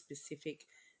fertility specific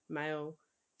male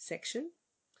section,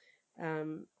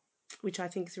 which I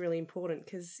think is really important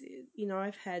because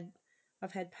I've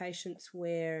had patients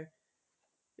where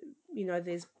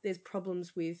there's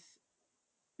problems with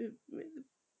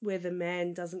where the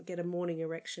man doesn't get a morning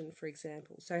erection, for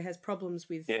example. So has problems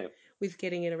with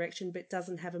getting an erection, but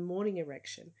doesn't have a morning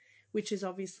erection, which is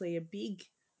obviously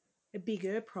a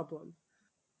bigger problem.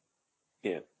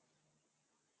 Yeah.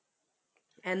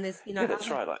 And there's that's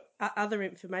right. Other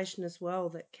information as well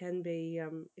that can be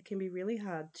it can be really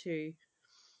hard to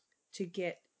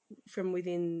get from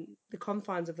within the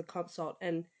confines of the consult.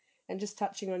 And just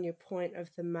touching on your point of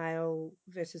the male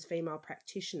versus female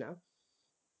practitioner,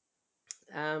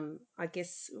 I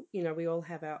guess we all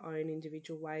have our own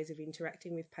individual ways of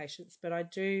interacting with patients, but I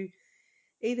do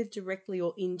either directly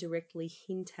or indirectly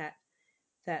hint at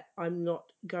that I'm not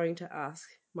going to ask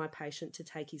my patient to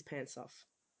take his pants off.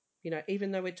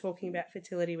 Even though we're talking about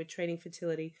fertility, we're treating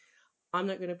fertility, I'm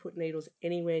not going to put needles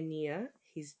anywhere near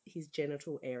his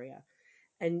genital area.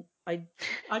 And I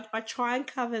try and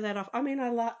cover that off. I mean, I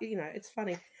like, it's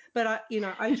funny, but I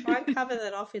try and cover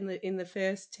that off in the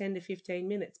first 10 to 15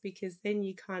 minutes, because then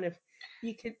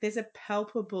there's a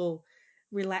palpable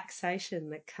relaxation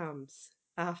that comes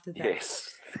after that. Yes.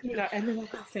 And then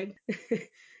like I said,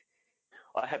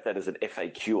 I have that as an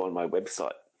FAQ on my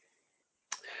website.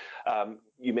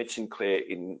 You mentioned, Claire,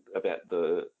 about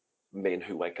the men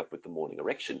who wake up with the morning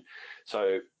erection.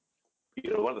 So,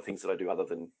 one of the things that I do other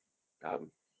than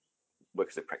work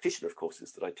as a practitioner, of course,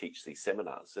 is that I teach these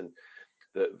seminars. And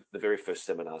the very first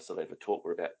seminars that I ever taught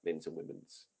were about men's and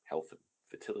women's health and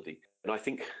fertility. And I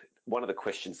think one of the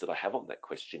questions that I have on that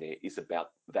questionnaire is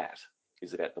about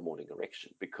the morning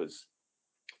erection, because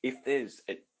if there's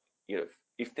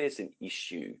an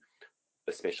issue,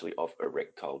 especially of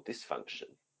erectile dysfunction,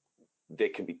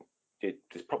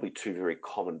 there's probably two very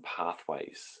common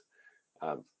pathways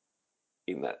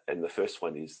in that. And the first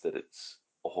one is that it's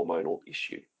a hormonal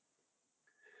issue,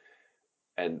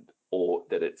 or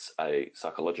that it's a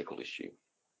psychological issue.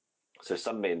 So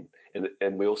some men,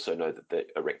 and we also know that the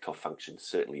erectile function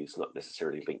certainly is not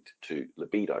necessarily linked to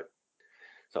libido.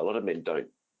 So a lot of men don't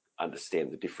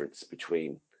understand the difference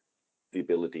between the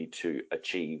ability to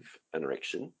achieve an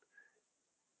erection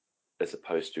as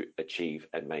opposed to achieve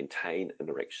and maintain an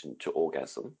erection to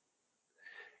orgasm,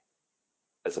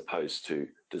 as opposed to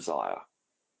desire.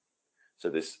 So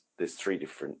there's three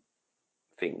different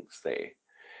things there.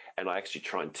 And I actually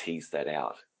try and tease that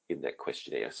out in that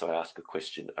questionnaire. So I ask a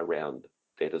question around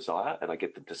their desire, and I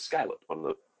get them to scale it on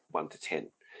the 1 to 10.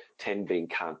 10 being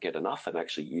can't get enough, and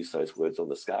actually use those words on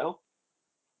the scale.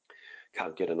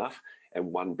 Can't get enough,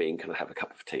 and 1 being can I have a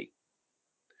cup of tea.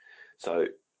 So,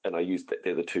 and I use that,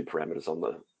 they're the two parameters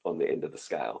on the end of the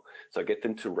scale. So I get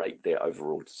them to rate their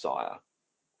overall desire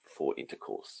for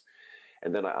intercourse.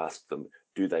 And then I ask them,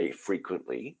 do they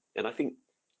frequently, and I think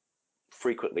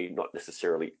frequently, not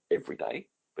necessarily every day,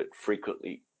 but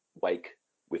frequently wake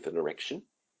with an erection.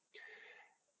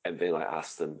 And then I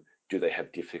ask them, do they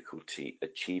have difficulty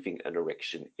achieving an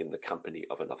erection in the company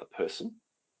of another person?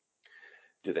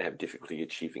 Do they have difficulty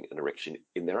achieving an erection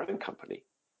in their own company?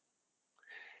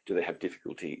 Do they have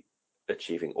difficulty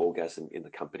achieving orgasm in the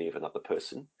company of another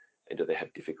person? And do they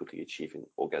have difficulty achieving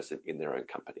orgasm in their own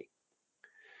company?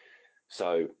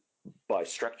 So by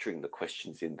structuring the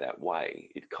questions in that way,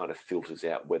 it kind of filters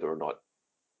out whether or not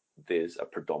there's a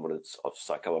predominance of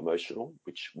psycho-emotional,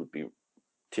 which would be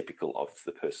typical of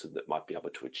the person that might be able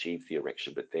to achieve the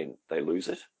erection, but then they lose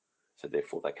it, so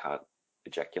therefore they can't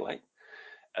ejaculate,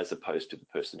 as opposed to the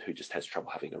person who just has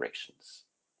trouble having erections.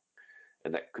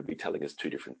 And that could be telling us two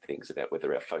different things about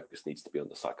whether our focus needs to be on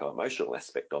the psycho-emotional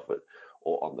aspect of it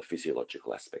or on the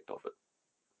physiological aspect of it.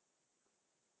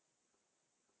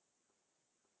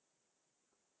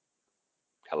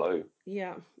 Hello.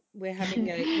 Yeah, we're having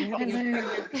a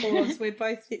pause. We're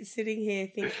both sitting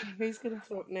here thinking, who's going to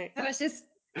talk next? I was just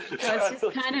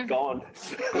kind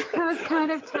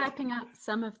of typing up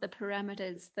some of the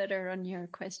parameters that are on your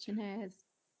questionnaires.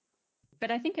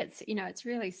 But I think it's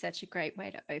really such a great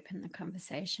way to open the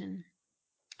conversation.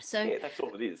 So yeah, that's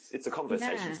all it is. It's a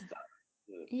conversation starter.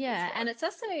 Yeah, right. And it's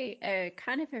also a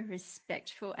kind of a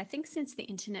respectful, I think since the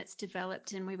internet's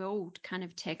developed and we've all kind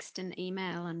of text and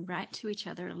email and write to each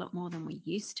other a lot more than we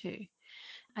used to,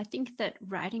 I think that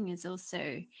writing is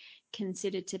also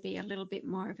considered to be a little bit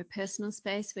more of a personal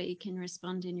space where you can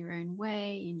respond in your own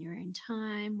way, in your own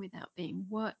time, without being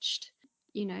watched,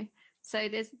 So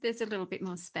there's a little bit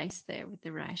more space there with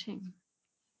the writing.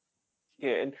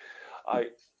 Yeah, and I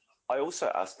also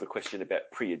asked the question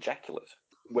about pre-ejaculate,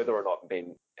 whether or not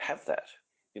men have that,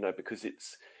 because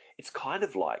it's kind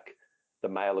of like the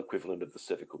male equivalent of the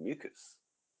cervical mucus.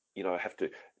 I have to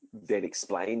then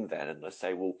explain that, and I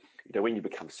say, well, when you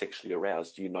become sexually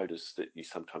aroused, do you notice that you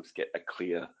sometimes get a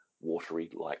clear, watery,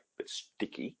 but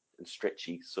sticky, and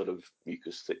stretchy sort of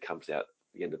mucus that comes out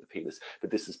the end of the penis,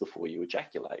 but this is before you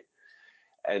ejaculate.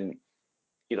 And,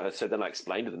 so then I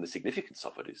explained to them the significance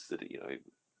of it is that,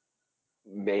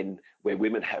 men, where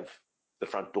women have the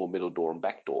front door, middle door, and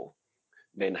back door,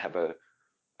 men have a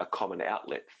common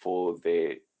outlet for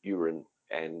their urine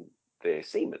and their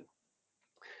semen.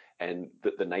 And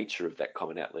that the nature of that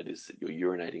common outlet is that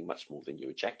you're urinating much more than you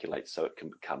ejaculate, so it can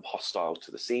become hostile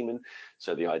to the semen.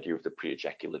 So the idea of the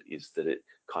pre-ejaculate is that it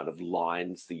kind of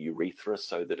lines the urethra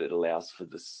so that it allows for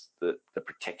the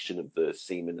protection of the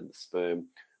semen and the sperm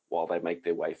while they make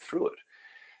their way through it.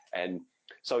 And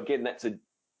so again,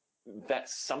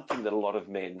 that's something that a lot of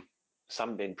men,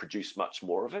 some men produce much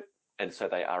more of it, and so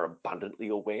they are abundantly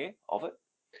aware of it.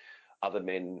 Other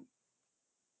men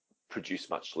produce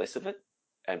much less of it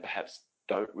and perhaps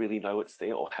don't really know it's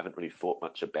there or haven't really thought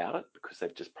much about it because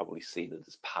they've just probably seen it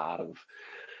as part of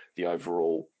the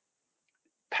overall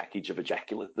package of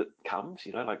ejaculate that comes,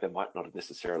 like they might not have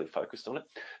necessarily focused on it.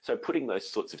 So putting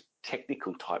those sorts of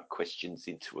technical type questions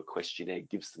into a questionnaire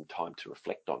gives them time to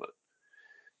reflect on it.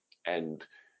 And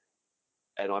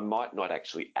I might not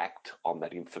actually act on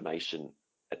that information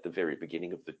at the very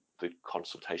beginning of the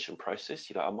consultation process.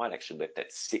 I might actually let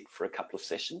that sit for a couple of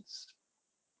sessions,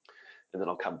 and then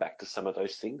I'll come back to some of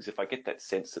those things. If I get that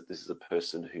sense that this is a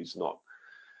person who's not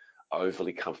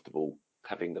overly comfortable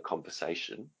having the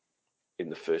conversation in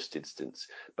the first instance,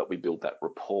 but we build that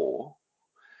rapport,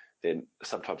 then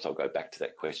sometimes I'll go back to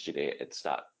that questionnaire and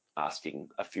start asking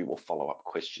a few more follow-up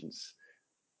questions,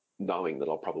 knowing that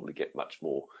I'll probably get much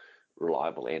more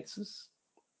reliable answers.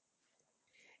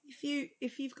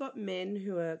 If you've got men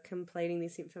who are completing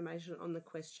this information on the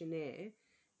questionnaire,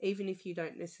 even if you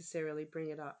don't necessarily bring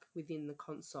it up within the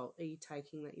consult, are you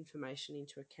taking that information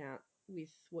into account with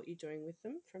what you're doing with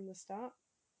them from the start?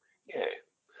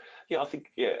 Yeah, I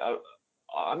think,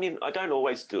 I mean, I don't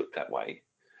always do it that way.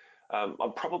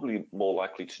 I'm probably more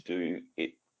likely to do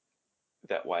it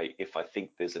that way if I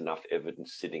think there's enough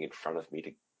evidence sitting in front of me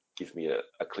to give me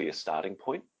a clear starting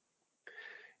point.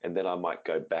 And then I might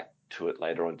go back to it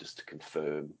later on just to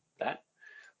confirm that.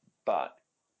 But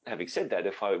having said that,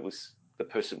 if the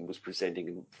person was presenting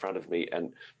in front of me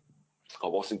and I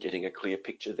wasn't getting a clear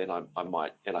picture, then I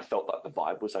might, and I felt like the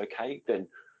vibe was okay, then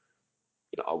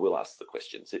I will ask the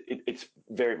questions. It's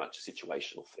very much a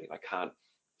situational thing. I can't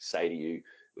say to you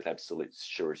with absolute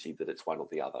surety that it's one or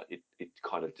the other. It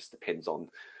kind of just depends on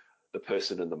the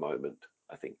person and the moment,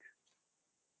 I think.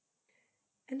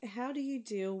 And how do you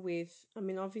deal with, I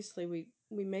mean, obviously we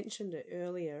mentioned it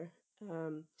earlier,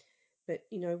 but,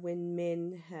 when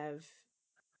men have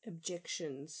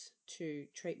objections to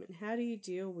treatment, how do you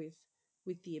deal with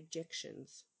the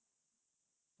objections?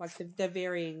 Like the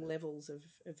varying levels of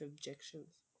objections?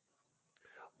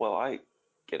 Well, I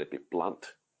get a bit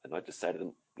blunt and I just say to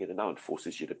them, no one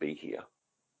forces you to be here.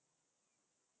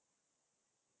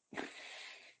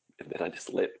 And then I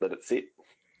just let it sit.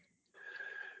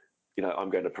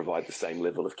 I'm going to provide the same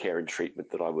level of care and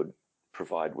treatment that I would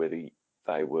provide whether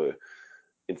they were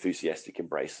enthusiastic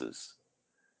embracers.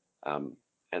 And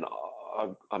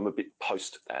I'm a bit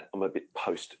post that. I'm a bit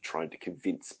post trying to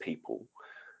convince people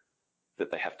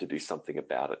that they have to do something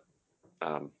about it,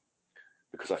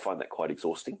 because I find that quite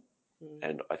exhausting.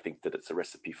 And I think that it's a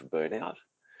recipe for burnout.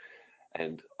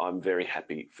 And I'm very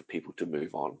happy for people to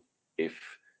move on if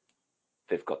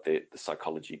they've got their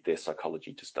psychology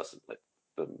just doesn't let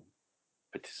them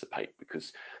participate,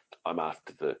 because I'm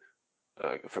after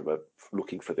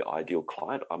looking for the ideal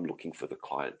client. I'm looking for the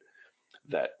client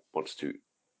that wants to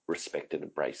respect and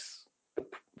embrace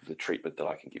the treatment that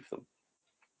I can give them.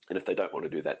 And if they don't want to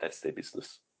do that, that's their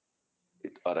business.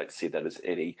 I don't see that as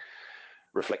any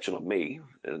reflection on me,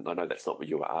 and I know that's not what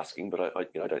you were asking, but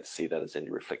I don't see that as any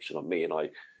reflection on me. And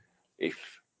if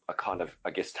I kind of,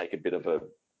 I guess, take a bit of a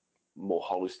more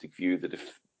holistic view that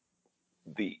if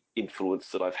the influence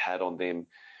that I've had on them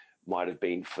might have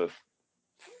been for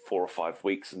 4 or 5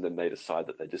 weeks and then they decide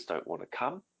that they just don't want to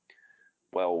come,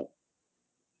 well,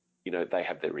 they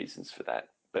have their reasons for that,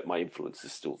 but my influence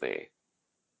is still there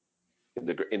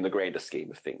in the grander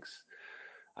scheme of things.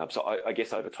 So I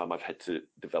guess over time I've had to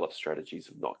develop strategies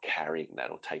of not carrying that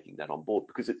or taking that on board,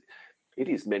 because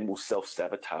men will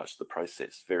self-sabotage the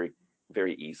process very,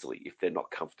 very easily if they're not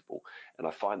comfortable. And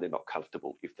I find they're not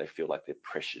comfortable if they feel like they're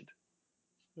pressured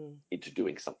into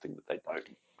doing something that they don't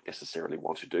necessarily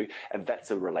want to do. And that's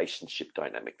a relationship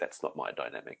dynamic. That's not my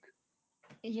dynamic.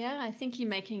 Yeah, I think you're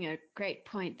making a great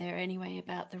point there anyway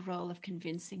about the role of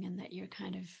convincing, and that you're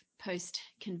kind of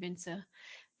post-convincer,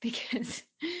 because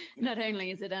not only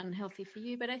is it unhealthy for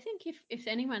you, but I think if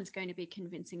anyone's going to be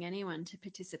convincing anyone to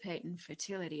participate in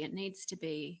fertility, it needs to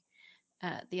be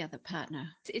the other partner.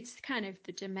 It's kind of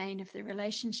the domain of the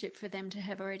relationship for them to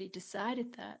have already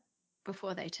decided that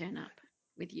before they turn up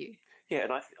with you. Yeah,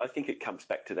 and I think it comes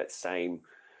back to that same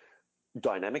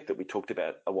dynamic that we talked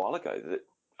about a while ago, that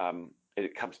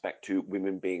it comes back to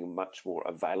women being much more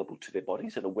available to their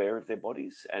bodies and aware of their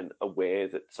bodies, and aware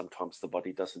that sometimes the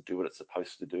body doesn't do what it's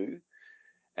supposed to do,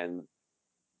 and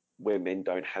where men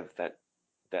don't have that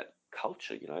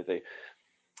culture.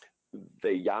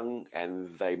 They're young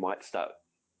and they might start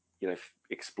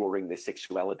exploring their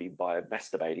sexuality by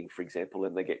masturbating, for example,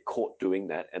 and they get caught doing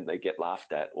that and they get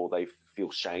laughed at, or they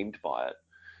feel shamed by it,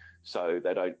 so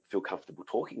they don't feel comfortable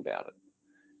talking about it,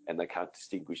 and they can't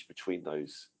distinguish between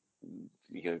those,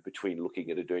 between looking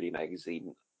at a dirty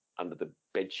magazine under the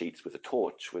bed sheets with a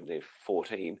torch when they're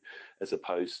 14, as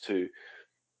opposed to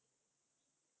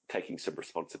taking some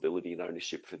responsibility and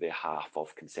ownership for their half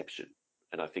of conception.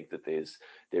 And I think that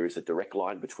there is a direct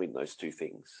line between those two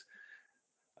things.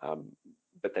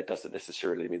 But that doesn't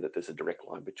necessarily mean that there's a direct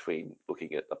line between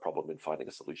looking at a problem and finding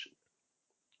a solution,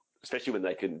 especially when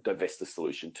they can divest the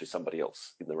solution to somebody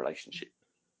else in the relationship.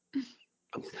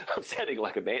 I'm sounding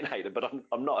like a man hater, but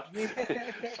I'm not.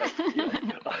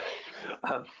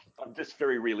 I'm just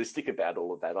very realistic about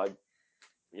all of that. I'm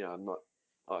not.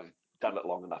 I've done it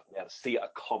long enough now to see a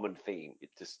common theme.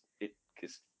 It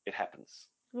happens.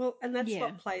 Well, and that's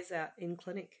what plays out in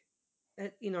clinic.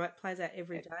 It plays out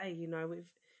every day.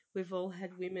 We've all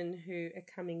had women who are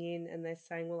coming in and they're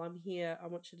saying, "Well, I'm here. I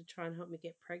want you to try and help me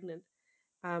get pregnant,"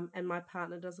 and my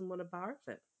partner doesn't want a bar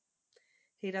of it.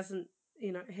 He doesn't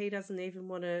even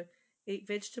want to eat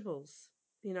vegetables.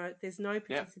 There's no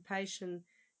participation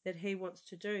that he wants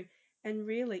to do. And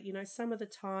really, some of the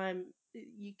time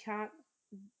you can't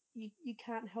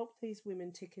help these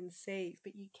women to conceive,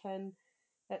 but you can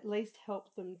at least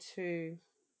help them to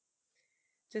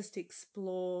just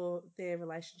explore their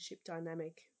relationship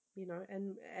dynamic,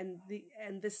 and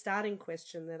the starting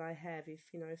question that I have, if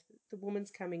the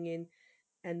woman's coming in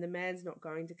and the man's not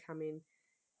going to come in,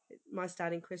 my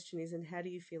starting question is, and how do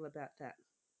you feel about that?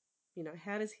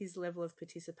 How does his level of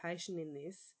participation in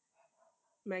this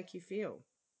make you feel?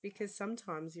 Because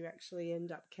sometimes you actually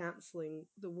end up counselling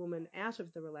the woman out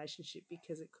of the relationship,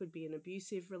 because it could be an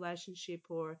abusive relationship,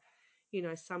 or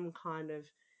some kind of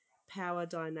power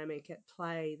dynamic at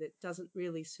play that doesn't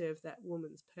really serve that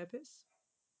woman's purpose.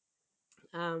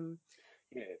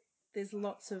 There's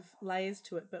lots of layers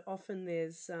to it, but often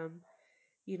there's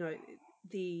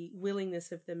the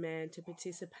willingness of the man to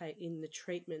participate in the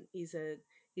treatment is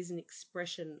an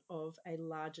expression of a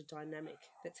larger dynamic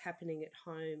that's happening at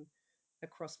home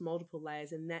across multiple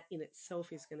layers, and that in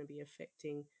itself is going to be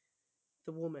affecting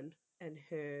the woman and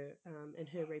her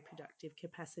reproductive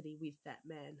capacity with that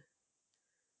man.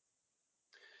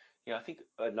 Yeah, I think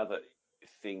another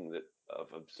thing that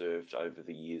I've observed over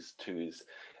the years too is,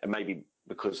 and maybe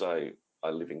because I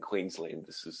live in Queensland,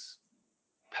 this is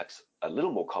perhaps a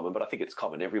little more common, but I think it's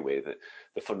common everywhere, that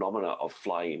the phenomena of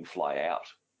fly in, fly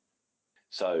out.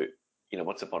 So,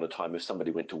 once upon a time, if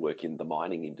somebody went to work in the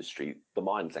mining industry, the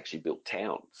mines actually built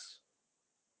towns,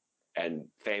 and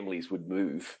families would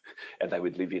move and they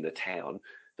would live in a town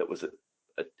that was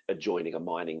adjoining a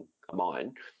mine,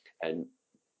 and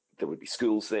there would be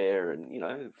schools there,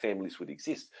 and families would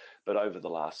exist. But over the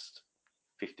last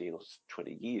 15 or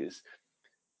 20 years,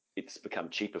 it's become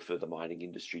cheaper for the mining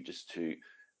industry just to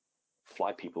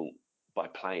fly people by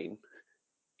plane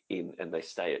in, and they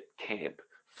stay at camp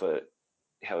for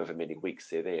however many weeks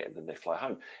they're there, and then they fly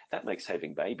home. That makes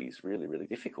having babies really, really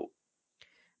difficult.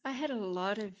 I had a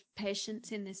lot of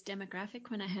patients in this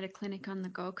demographic when I had a clinic on the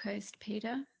Gold Coast,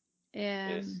 Peter,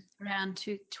 around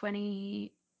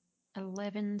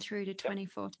 2011 through to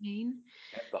 2014.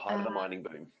 At the height of the mining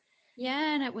boom.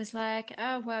 Yeah, and it was like,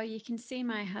 oh, well, you can see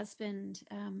my husband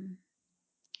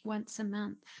once a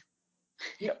month.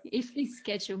 Yep. If his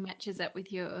schedule matches up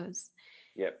with yours.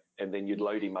 Yep. And then you'd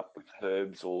load him up with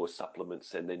herbs or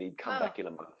supplements, and then he'd come back in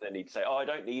a month and he'd say, "Oh, I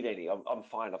don't need any. I'm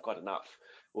fine. I've got enough."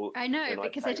 Well, I know,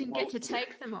 because I didn't get to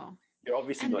take them all. You're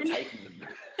obviously not taking them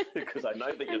because I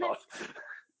know that you're not.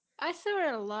 I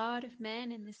saw a lot of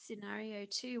men in this scenario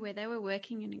too, where they were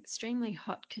working in extremely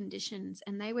hot conditions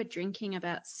and they were drinking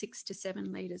about 6 to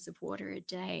 7 liters of water a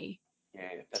day.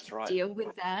 Yeah, that's right. Deal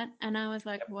with that. And I was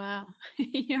like, wow,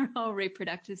 your whole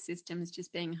reproductive system is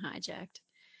just being hijacked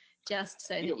just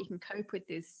so that you can cope with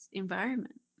this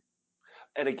environment.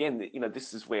 And again,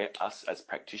 this is where us as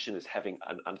practitioners having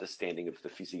an understanding of the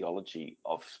physiology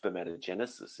of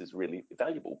spermatogenesis is really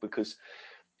valuable, because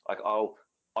like I'll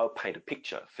paint a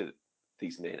picture for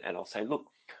these men and I'll say, look,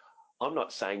 I'm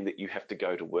not saying that you have to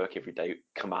go to work every day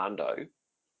commando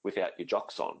without your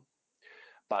jocks on,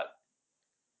 but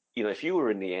you know, if you were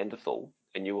a Neanderthal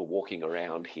and you were walking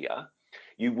around here,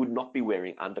 you would not be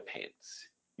wearing underpants.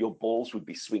 Your balls would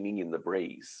be swinging in the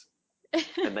breeze.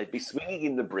 And they'd be swinging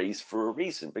in the breeze for a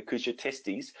reason, because your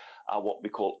testes are what we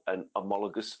call an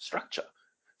homologous structure.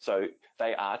 So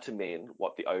they are to men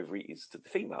what the ovary is to the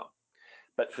female.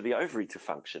 But for the ovary to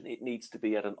function, it needs to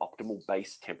be at an optimal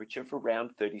base temperature of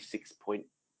around 36.2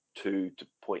 to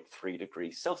 0.3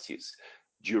 degrees Celsius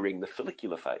during the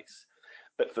follicular phase.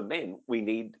 But for men, we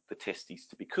need the testes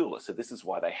to be cooler. So this is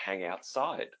why they hang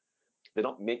outside. They're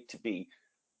not meant to be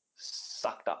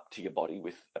sucked up to your body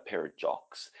with a pair of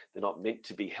jocks. They're not meant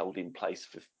to be held in place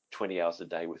for 20 hours a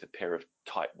day with a pair of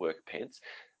tight work pants.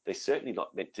 They're certainly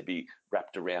not meant to be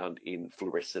wrapped around in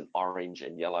fluorescent orange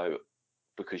and yellow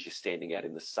because you're standing out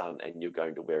in the sun and you're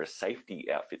going to wear a safety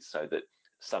outfit so that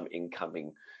some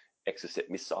incoming Exocet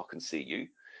missile can see you.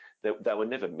 They were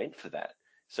never meant for that.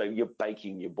 So you're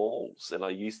baking your balls, and I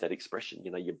use that expression,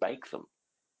 you know, you bake them.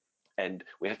 And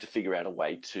we have to figure out a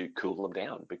way to cool them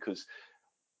down, because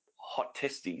hot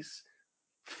testes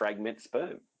fragment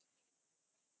sperm.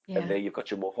 Yeah. And there you've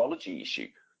got your morphology issue.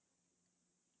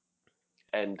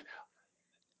 And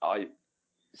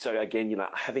so again, you know,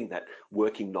 having that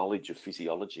working knowledge of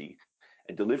physiology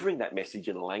and delivering that message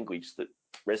in a language that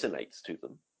resonates to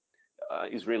them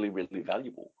is really, really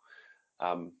valuable.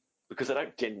 Because I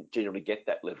don't generally get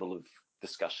that level of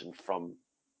discussion from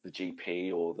the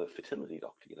GP or the fertility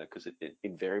doctor, you know, because it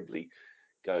invariably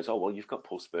goes, oh, well, you've got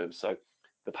poor sperm, so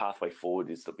the pathway forward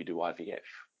is that we do IVF.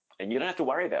 And you don't have to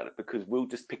worry about it, because we'll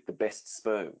just pick the best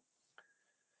sperm,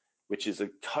 which is a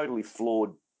totally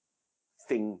flawed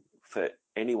thing for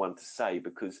anyone to say,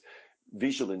 because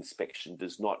visual inspection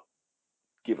does not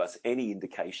give us any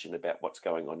indication about what's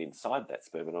going on inside that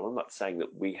sperm. And I'm not saying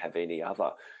that we have any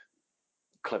other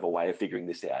clever way of figuring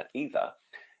this out either,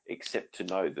 except to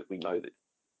know that we know that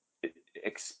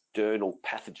external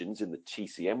pathogens in the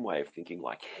TCM way of thinking,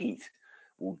 like heat,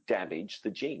 will damage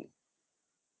the gene.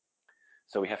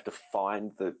 So we have to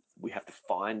find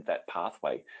that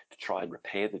pathway to try and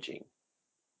repair the gene,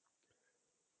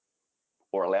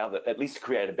 or allow that, at least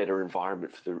create a better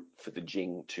environment for the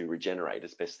gene to regenerate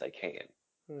as best they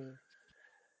can.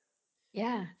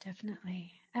 Yeah,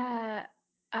 definitely.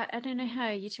 I don't know how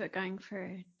you two are going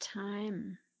for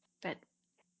time, but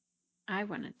I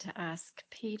wanted to ask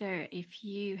Peter if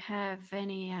you have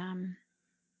any.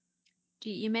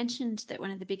 You mentioned that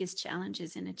one of the biggest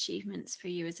challenges and achievements for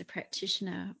you as a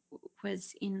practitioner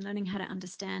was in learning how to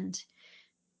understand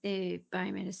the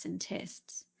biomedicine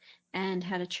tests and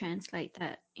how to translate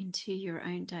that into your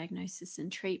own diagnosis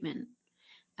and treatment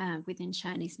within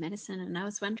Chinese medicine. And I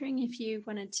was wondering if you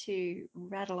wanted to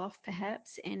rattle off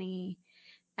perhaps any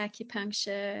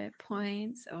acupuncture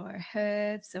points or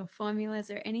herbs or formulas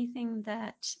or anything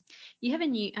that you have a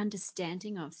new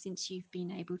understanding of since you've been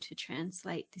able to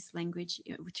translate this language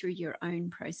through your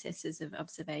own processes of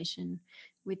observation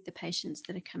with the patients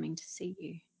that are coming to see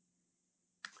you.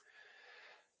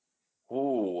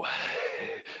 Oh,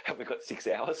 have we got 6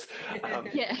 hours?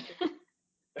 Yeah.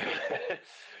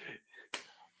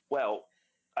 Well,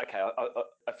 okay,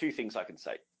 a few things I can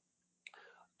say.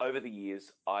 Over the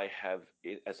years, I have,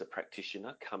 as a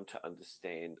practitioner, come to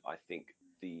understand, I think,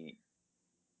 the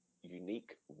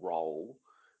unique role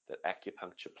that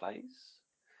acupuncture plays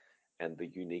and the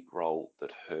unique role that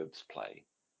herbs play.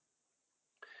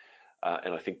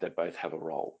 And I think they both have a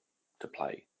role to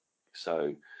play.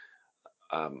 So,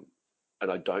 and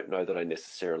I don't know that I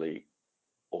necessarily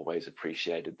always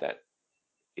appreciated that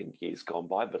in years gone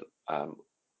by, but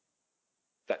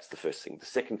that's the first thing. The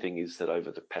second thing is that over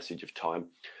the passage of time,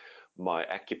 my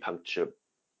acupuncture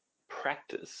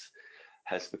practice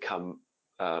has become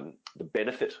the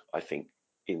benefit, I think,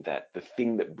 in that the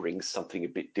thing that brings something a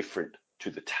bit different to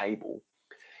the table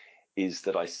is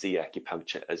that I see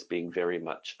acupuncture as being very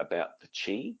much about the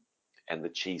qi and the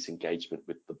qi's engagement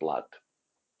with the blood.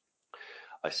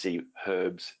 I see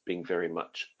herbs being very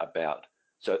much about,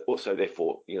 so also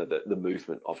therefore, you know, the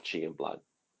movement of qi and blood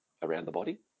around the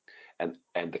body, and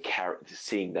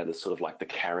seeing that as sort of like the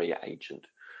carrier agent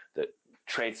that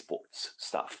transports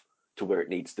stuff to where it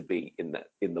needs to be in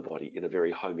the body in a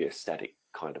very homeostatic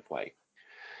kind of way.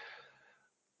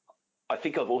 I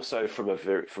think I've also, from a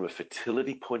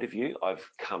fertility point of view, I've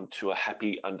come to a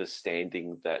happy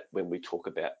understanding that when we talk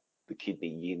about the kidney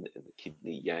yin and the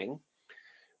kidney yang,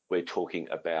 we're talking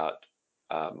about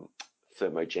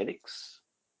thermogenics.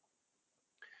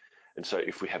 And so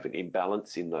if we have an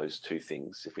imbalance in those two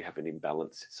things, if we have an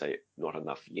imbalance, say not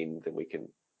enough yin, then we can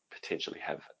potentially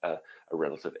have a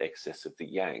relative excess of the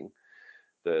yang.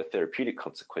 the therapeutic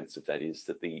consequence of that is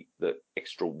that the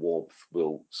extra warmth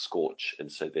will scorch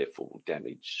and so therefore will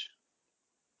damage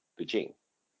the Jing.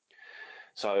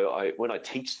 So when I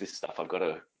teach this stuff, I've got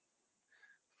a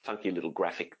funky little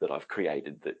graphic that I've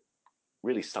created that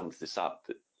really sums this up,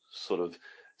 that sort of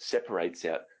separates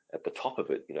out at the top of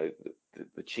it,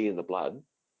 the qi and the blood,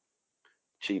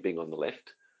 qi being on the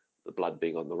left, the blood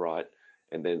being on the right,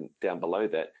 and then down below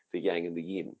that, the yang and the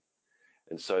yin.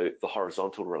 And so the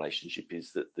horizontal relationship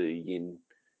is that the yin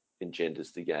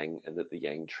engenders the yang and that the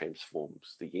yang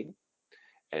transforms the yin,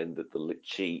 and that the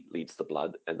qi leads the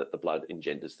blood and that the blood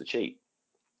engenders the qi.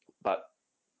 But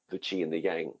the qi and the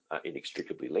yang are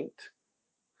inextricably linked,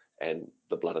 and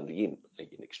the blood and the yin are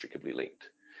inextricably linked.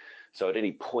 So at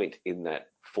any point in that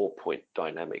 4-point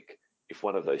dynamic, if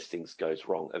one of those things goes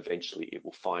wrong, eventually it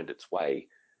will find its way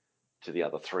to the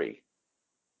other 3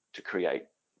 to create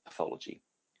pathology.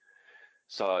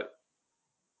 So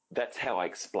that's how I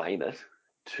explain it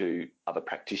to other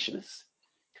practitioners.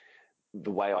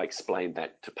 The way I explain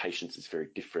that to patients is very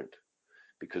different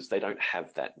because they don't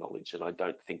have that knowledge, and I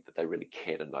don't think that they really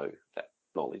care to know that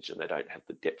knowledge, and they don't have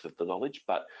the depth of the knowledge.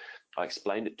 But I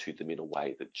explained it to them in a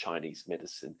way that Chinese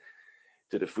medicine,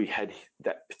 that if we had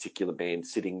that particular man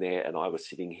sitting there and I was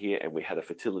sitting here and we had a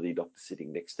fertility doctor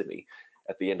sitting next to me,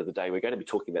 at the end of the day, we're going to be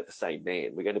talking about the same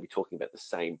man. We're going to be talking about the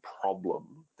same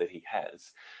problem that he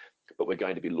has, but we're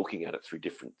going to be looking at it through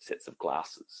different sets of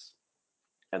glasses.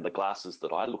 And the glasses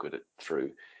that I look at it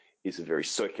through is a very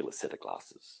circular set of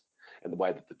glasses. And the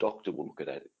way that the doctor will look at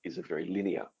it is a very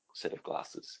linear set of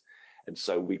glasses. And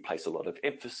so we place a lot of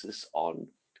emphasis on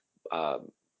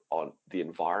the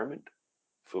environment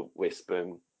for where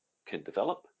sperm can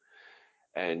develop.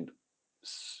 And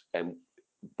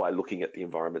by looking at the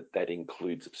environment, that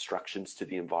includes obstructions to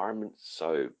the environment.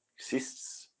 So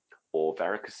cysts or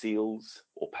varicoceles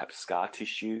or perhaps scar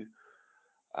tissue.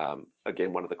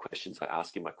 Again, one of the questions I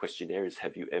ask in my questionnaire is,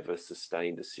 have you ever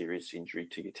sustained a serious injury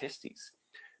to your testes?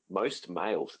 Most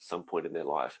males at some point in their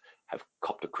life have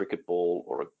copped a cricket ball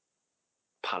or a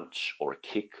punch or a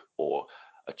kick, or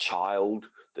a child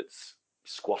that's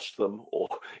squashed them, or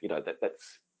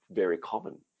that's very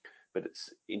common. But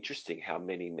it's interesting how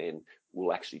many men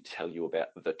will actually tell you about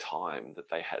the time that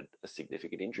they had a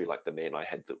significant injury, like the man I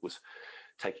had that was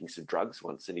taking some drugs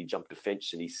once, and he jumped a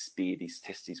fence and he speared his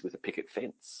testes with a picket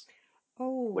fence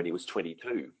when he was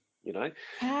 22,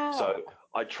 Wow. So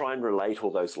I try and relate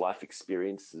all those life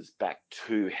experiences back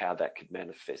to how that could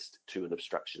manifest to an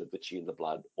obstruction of the qi in the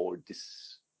blood, or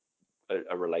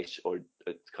a relation, or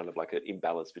it's kind of like an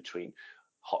imbalance between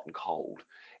hot and cold,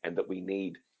 and that we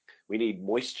need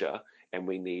moisture and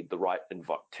we need the right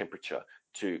temperature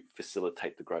to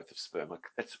facilitate the growth of sperm.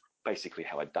 That's basically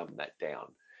how I dumb that down.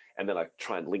 And then I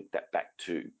try and link that back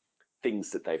to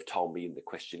things that they've told me in the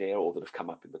questionnaire or that have come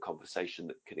up in the conversation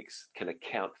that can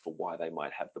account for why they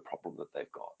might have the problem that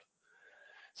they've got.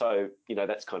 So,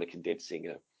 that's kind of condensing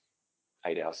a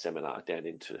 8-hour seminar down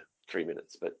into 3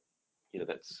 minutes, but,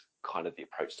 that's kind of the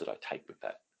approach that I take with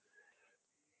that.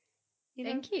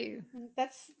 Thank you.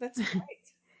 That's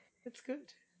great. That's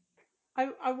good.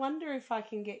 I wonder if I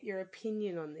can get your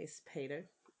opinion on this, Peter.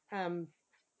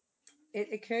 It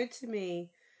occurred to me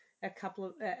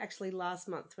actually last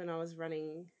month when I was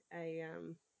running a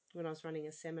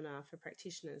seminar for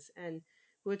practitioners, and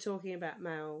we were talking about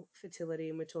male fertility,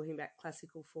 and we're talking about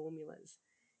classical formulas,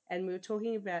 and we were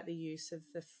talking about the use of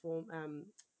the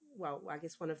I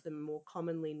guess one of the more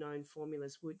commonly known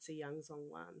formulas, Wu-Zi Yangzong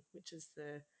Wan, which is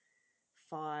the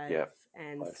 5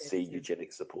 ancestors. C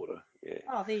eugenic supporter. Yeah.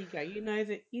 Oh, there you go. You know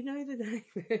the name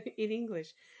in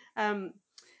English.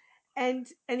 And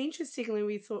interestingly,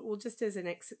 we thought, well, just as an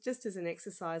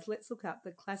exercise, let's look up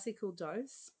the classical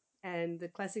dose and the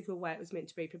classical way it was meant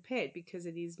to be prepared, because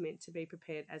it is meant to be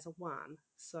prepared as a 1.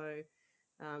 So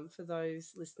for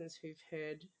those listeners who've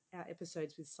heard our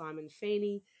episodes with Simon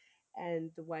Feeney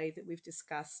and the way that we've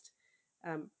discussed,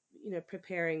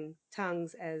 preparing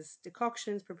tongues as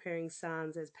decoctions, preparing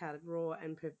sans as powdered raw,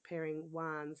 and preparing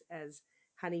wans as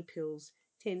honey pills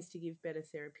tends to give better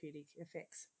therapeutic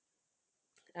effects.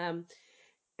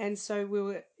 And so we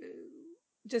were,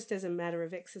 just as a matter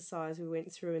of exercise, we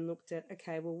went through and looked at,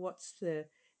 okay, well, what's the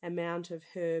amount of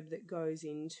herb that goes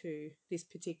into this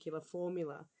particular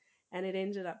formula? And it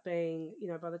ended up being,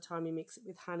 by the time you mix it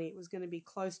with honey, it was going to be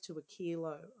close to 1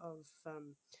 kilo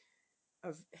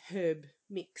of herb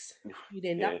mix you'd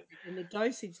end up with. And the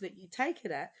dosage that you take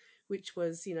it at, which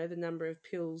was, the number of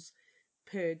pills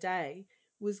per day,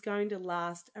 was going to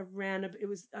last around,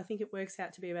 I think it works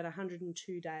out to be about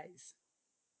 102 days.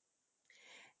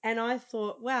 And I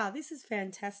thought, wow, this is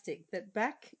fantastic, that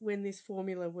back when this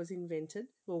formula was invented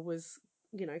or was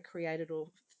created or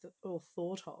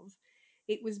thought of.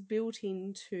 It was built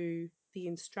into the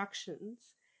instructions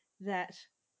that,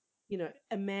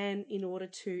 a man, in order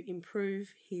to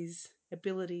improve his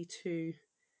ability to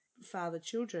father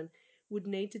children, would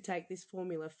need to take this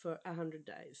formula for 100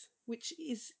 days, which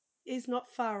is not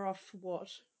far off what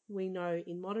we know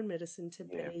in modern medicine to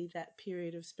be that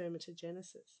period of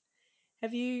spermatogenesis.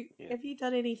 Have you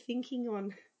done any thinking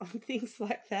on things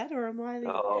like that, or am I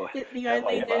the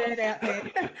only nerd out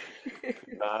there?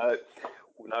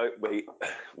 No,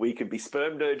 we can be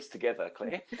sperm nerds together,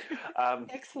 Claire.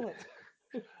 Excellent.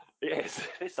 Yes,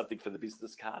 there's something for the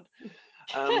business card.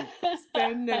 Sperm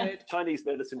nerd. Chinese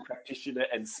medicine practitioner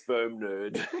and sperm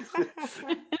nerd.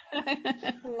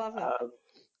 Love it.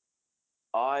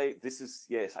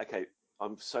 Okay.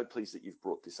 I'm so pleased that you've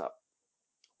brought this up,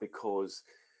 because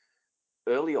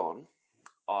early on,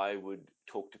 I would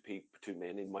talk to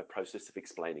men in my process of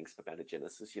explaining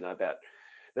spermatogenesis, about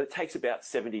that it takes about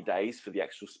 70 days for the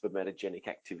actual spermatogenic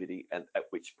activity, and at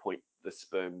which point the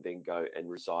sperm then go and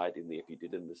reside in the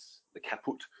epididymis, the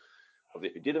caput of the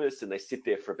epididymis, and they sit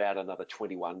there for about another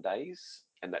 21 days,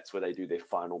 and that's where they do their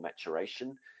final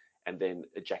maturation, and then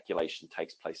ejaculation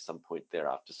takes place some point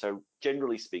thereafter. So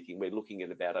generally speaking, we're looking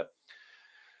at about a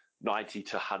 90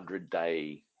 to 100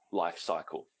 day life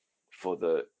cycle for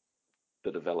the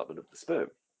development of the sperm.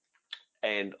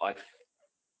 And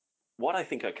what I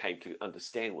think I came to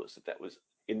understand was that was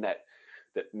that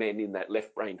men in that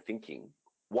left brain thinking,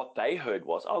 what they heard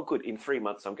was, oh, good, in 3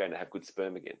 months, I'm going to have good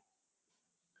sperm again.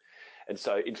 And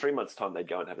so in 3 months' time, they'd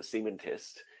go and have a semen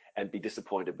test and be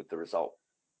disappointed with the result.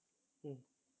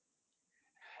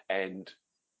 And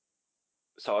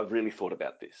so I've really thought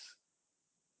about this.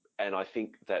 And I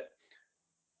think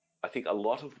a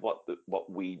lot of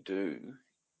what we do,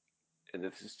 and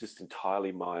this is just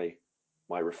entirely my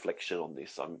reflection on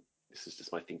this, this is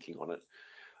just my thinking on it,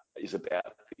 is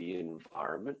about the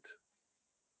environment.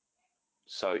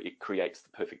 So it creates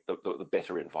the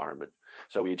better environment.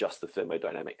 So we adjust the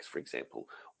thermodynamics, for example,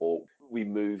 or we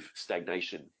move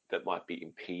stagnation that might be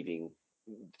impeding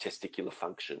testicular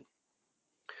function.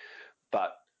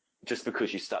 But just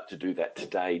because you start to do that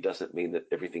today doesn't mean that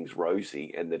everything's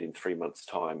rosy and that in 3 months'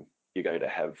 time you're going to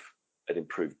have an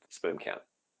improved sperm count,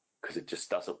 because it just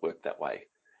doesn't work that way.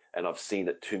 And I've seen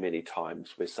it too many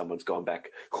times where someone's gone back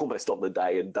almost on the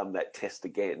day and done that test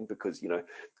again because, they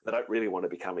don't really want to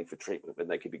be coming for treatment when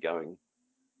they could be going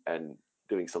and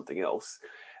doing something else.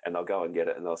 And they'll go and get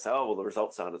it and they'll say, oh, well, the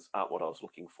results aren't what I was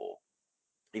looking for,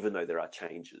 even though there are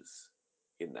changes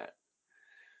in that.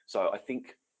 So I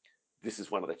think this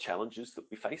is one of the challenges that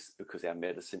we face, because our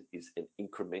medicine is an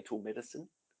incremental medicine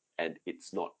and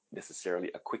it's not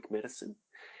necessarily a quick medicine.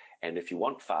 And if you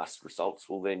want fast results,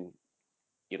 well, then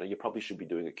you probably should be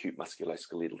doing acute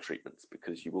musculoskeletal treatments,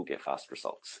 because you will get fast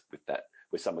results with that,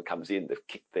 where someone comes in, they've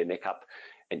kicked their neck up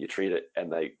and you treat it and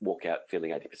they walk out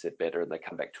feeling 80% better and they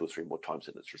come back 2 or 3 more times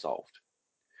and it's resolved.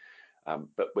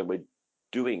 But when we're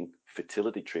doing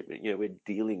fertility treatment, we're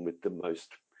dealing with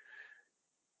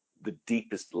the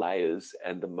deepest layers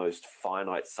and the most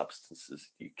finite substances.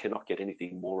 You cannot get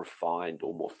anything more refined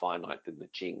or more finite than the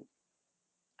Jing.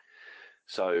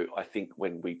 So I think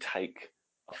when we take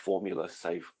a formula,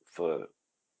 say for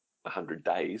 100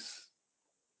 days,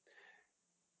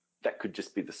 that could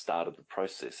just be the start of the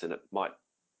process, and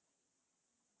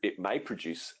it may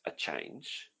produce a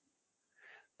change,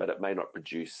 but it may not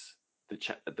produce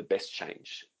the best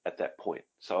change at that point.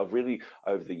 So I've really,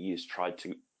 over the years, tried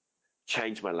to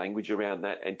change my language around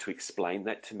that and to explain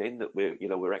that to men, that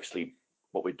we're actually,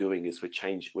 what we're doing is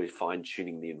we're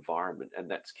fine-tuning the environment, and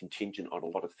that's contingent on a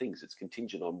lot of things. It's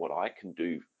contingent on what I can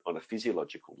do on a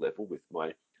physiological level with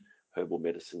my herbal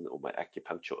medicine or my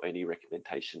acupuncture, or any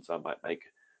recommendations I might make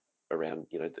around,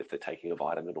 if they're taking a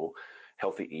vitamin or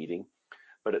healthy eating.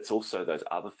 But it's also those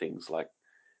other things like,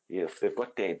 if they've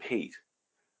got damp heat,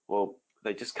 well,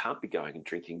 they just can't be going and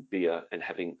drinking beer and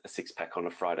having a 6-pack on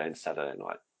a Friday and Saturday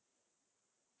night.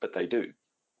 But they do.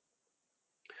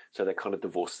 So they kind of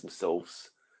divorce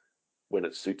themselves when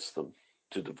it suits them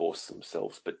to divorce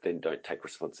themselves, but then don't take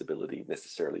responsibility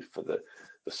necessarily for the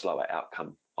slower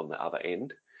outcome on the other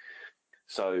end.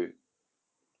 So,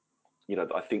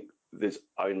 I think there's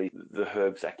only the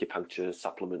herbs, acupuncture,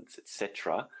 supplements,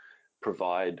 etc.,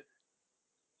 provide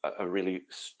a really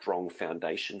strong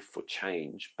foundation for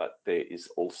change, but there is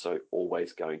also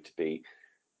always going to be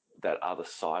that other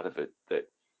side of it that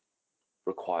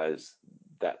requires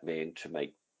that man to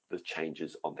make the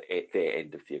changes on their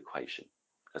end of the equation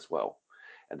as well.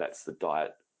 And that's the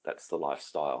diet, that's the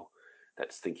lifestyle,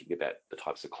 that's thinking about the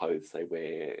types of clothes they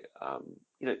wear,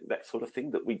 that sort of thing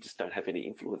that we just don't have any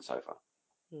influence over.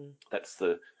 That's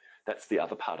the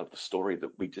other part of the story,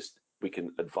 that we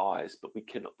can advise, but we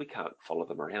can't follow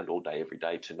them around all day, every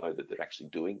day to know that they're actually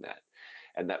doing that.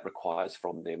 And that requires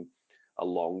from them a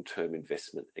long-term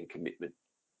investment and commitment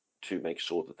to make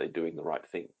sure that they're doing the right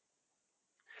thing.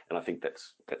 And I think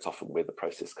that's often where the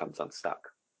process comes unstuck.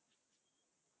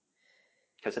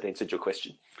 Has that answered your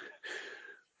question?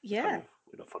 Yeah.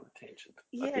 We're off on a tangent.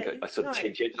 Yeah, I think I sort of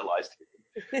tangentialized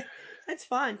it. That's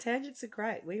fine. Tangents are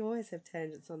great. We always have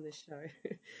tangents on this show.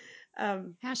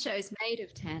 Our show's made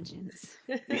of tangents.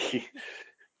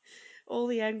 All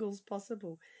the angles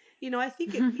possible. I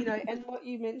think and what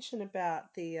you mentioned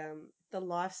about the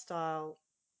lifestyle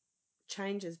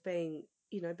changes being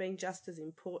just as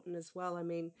important as well. I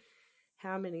mean,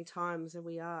 how many times are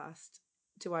we asked,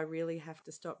 do I really have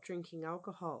to stop drinking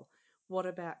alcohol? What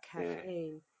about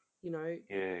caffeine?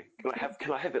 Yeah.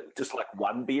 Can I have it just like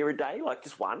one beer a day? Like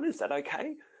just one? Is that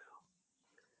okay?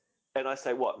 And I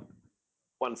say, what?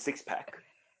 1 6-pack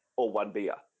or one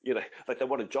beer? Like they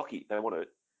want to jockey. They want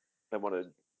to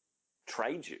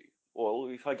trade you. Well,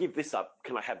 if I give this up,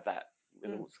 can I have that?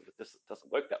 It just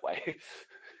doesn't work that way.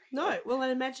 No. Well,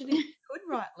 and imagine if we could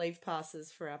write leave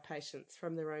passes for our patients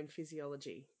from their own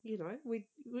physiology. We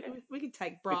could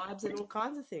take bribes and all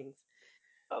kinds of things.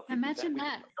 Imagine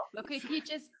that. Look, if you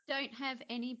just don't have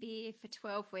any beer for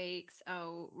 12 weeks,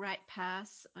 I'll write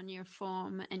pass on your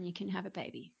form and you can have a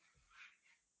baby.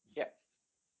 Yeah,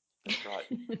 that's right.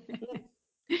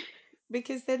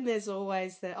 Because then there's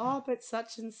always but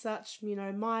such and such,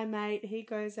 my mate, he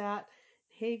goes out,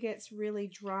 he gets really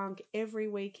drunk every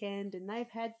weekend and they've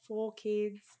had 4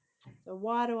 kids. So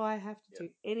why do I have to do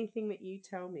anything that you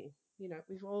tell me?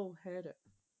 We've all heard it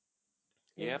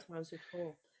many times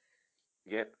before.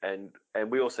 Yep, and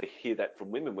we also hear that from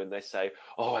women when they say,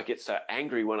 "Oh, I get so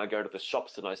angry when I go to the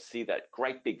shops and I see that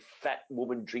great big fat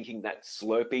woman drinking that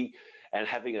Slurpee and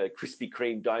having a Krispy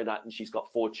Kreme donut, and she's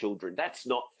got 4 children. That's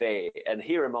not fair. And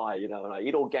here am I, and I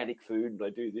eat organic food and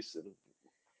I do this and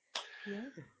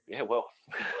well,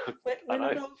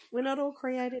 we're not all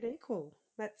created equal.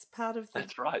 That's part of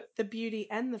that's right. The beauty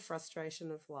and the frustration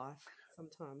of life.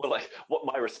 Sometimes. Well, what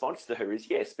my response to her is,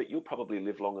 yes, but you'll probably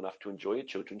live long enough to enjoy your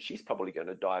children. She's probably going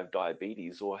to die of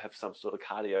diabetes or have some sort of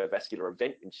cardiovascular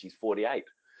event when she's 48.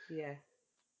 Yeah.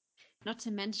 Not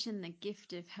to mention the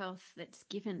gift of health that's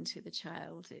given to the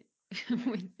child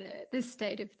with the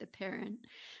state of the parent.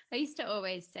 I used to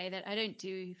always say that I don't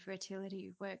do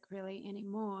fertility work really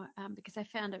anymore because I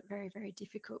found it very, very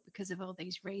difficult because of all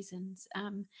these reasons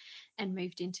and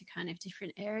moved into kind of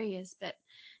different areas. But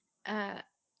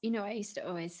I used to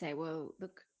always say, well,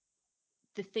 look,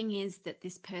 the thing is that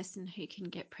this person who can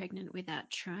get pregnant without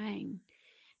trying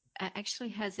actually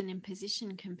has an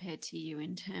imposition compared to you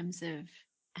in terms of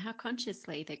how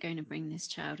consciously they're going to bring this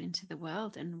child into the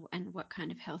world and what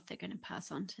kind of health they're going to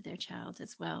pass on to their child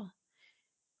as well.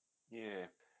 Yeah.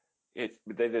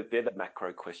 They're the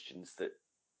macro questions that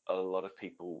a lot of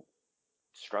people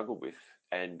struggle with.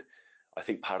 And I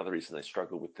think part of the reason they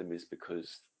struggle with them is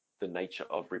because the nature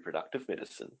of reproductive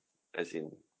medicine, as in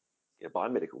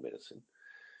biomedical medicine,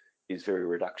 is very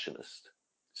reductionist.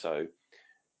 So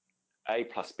A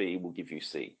plus B will give you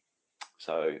C.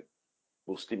 So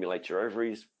we'll stimulate your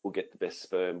ovaries, we'll get the best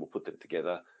sperm, we'll put them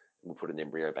together, and we'll put an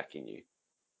embryo back in you.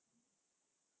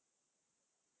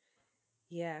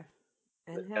 Yeah.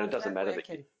 And it doesn't matter that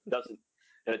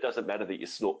it doesn't matter that you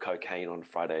snort cocaine on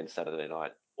Friday and Saturday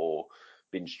night or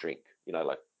binge drink.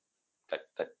 Like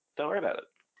that. Don't worry about it.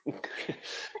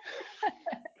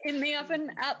 In the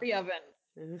oven, out the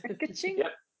oven. Ka-ching.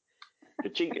 Yep.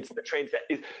 Ka-ching. It's the trend.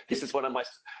 This is one of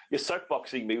you're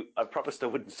soapboxing me. I promised I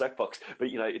wouldn't soapbox, but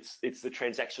it's the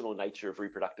transactional nature of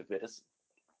reproductive medicine,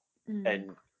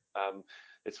 and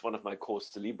it's one of my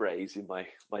course libres in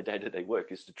my day-to-day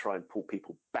work is to try and pull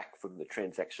people back from the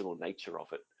transactional nature of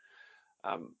it.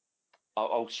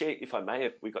 I'll share, if I may,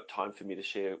 if we've got time for me to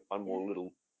share one more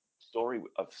little story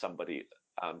of somebody.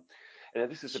 And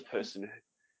this is a person.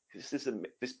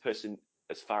 This person,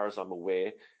 as far as I'm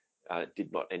aware,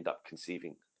 did not end up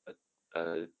conceiving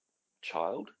a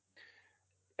child.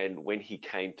 And when he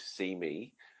came to see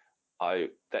me,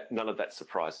 none of that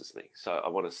surprises me. So I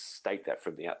want to state that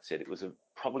from the outset. It was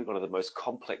probably one of the most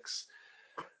complex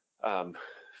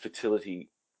fertility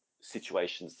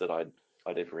situations that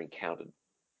I'd ever encountered.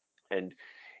 And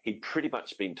he'd pretty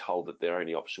much been told that their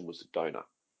only option was a donor,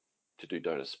 to do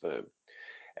donor sperm.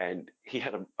 And he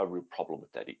had a real problem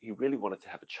with that. He really wanted to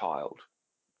have a child,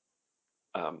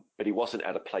 but he wasn't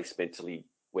at a place mentally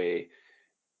where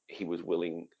he was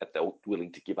willing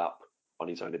to give up on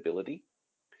his own ability,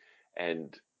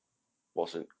 and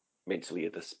wasn't mentally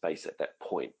at a space at that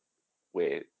point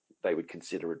where they would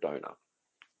consider a donor.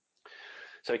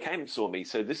 So he came and saw me.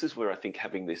 So this is where I think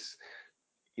having this,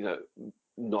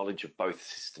 knowledge of both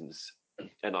systems,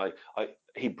 and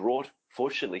he brought,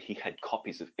 fortunately, he had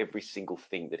copies of every single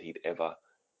thing that he'd ever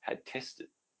had tested.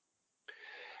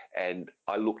 And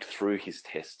I looked through his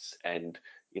tests, and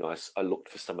I looked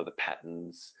for some of the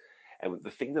patterns. And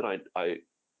the thing that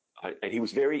and he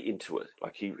was very into it.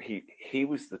 Like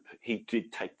he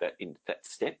did take that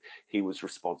step. He was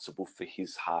responsible for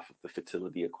his half of the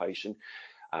fertility equation,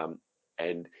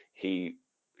 and he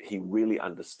really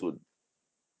understood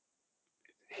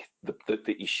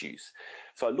the issues.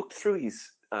 So I looked through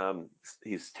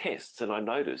his tests, and I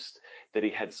noticed that he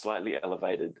had slightly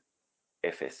elevated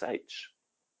FSH,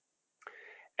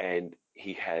 and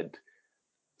he had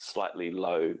slightly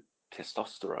low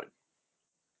testosterone.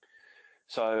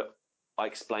 So I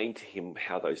explained to him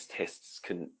how those tests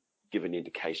can give an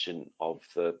indication of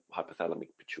the hypothalamic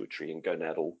pituitary and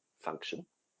gonadal function.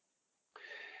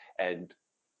 And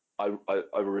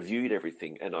I reviewed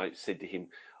everything, and I said to him,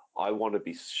 I want to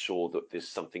be sure that there's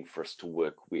something for us to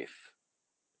work with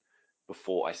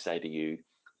before I say to you,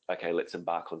 okay, let's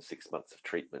embark on 6 months of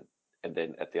treatment. And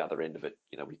then at the other end of it,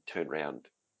 we turn around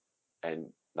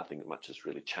and nothing much has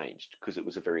really changed, because it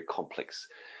was a very complex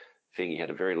thing. He had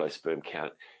a very low sperm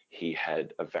count. He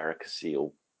had a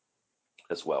varicocele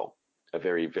as well, a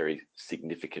very, very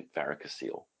significant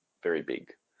varicocele, very big.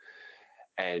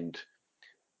 And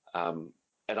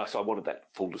so I wanted that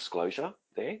full disclosure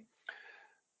there.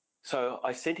 So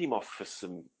I sent him off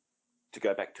to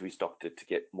go back to his doctor to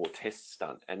get more tests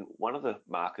done. And one of the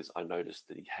markers I noticed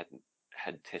that he hadn't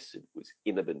had tested was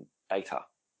inhibin beta.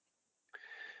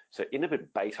 So inhibin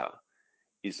beta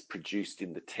is produced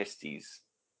in the testes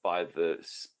by the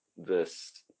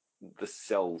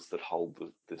cells that hold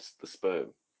the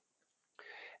sperm.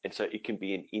 And so it can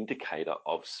be an indicator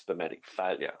of spermatic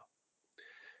failure.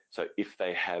 So if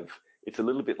they have, it's a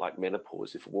little bit like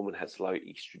menopause. If a woman has low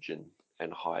estrogen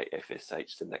and high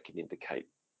FSH, then that can indicate,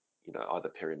 either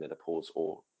perimenopause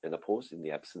or menopause in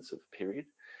the absence of a period.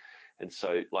 And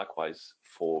so likewise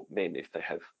for men, if they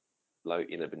have low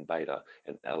inhibin beta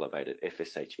and elevated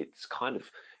FSH, it's kind of,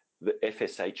 the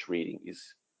FSH reading is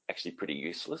actually pretty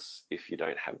useless if you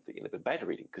don't have the inhibin beta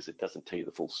reading, because it doesn't tell you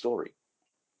the full story.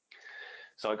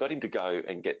 So I got him to go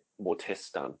and get more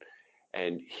tests done.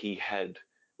 And he had,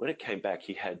 when it came back,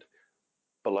 he had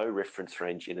below reference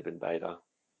range inhibin beta.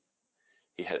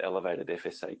 He had elevated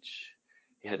FSH.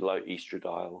 He had low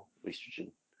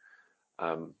estrogen,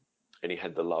 and he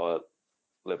had the lower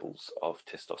levels of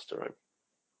testosterone.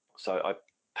 So I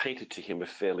painted to him a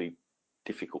fairly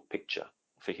difficult picture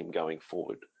for him going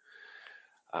forward.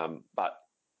 But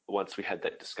once we had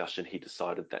that discussion, he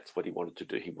decided that's what he wanted to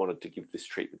do. He wanted to give this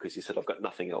treatment because he said, I've got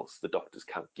nothing else. The doctors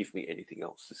can't give me anything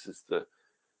else. This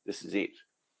is it.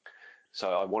 So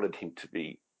I wanted him to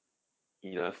be,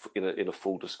 in a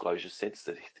full disclosure sense,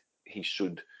 that he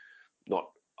should not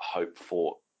hope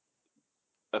for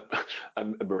a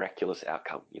miraculous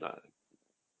outcome,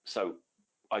 So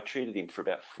I treated him for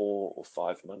about 4 or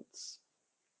 5 months.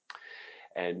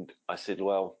 And I said,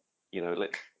 well,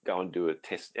 let's go and do a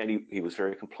test. And he was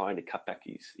very compliant. He cut back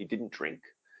he didn't drink,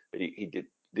 but he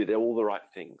did all the right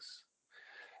things.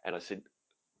 And I said,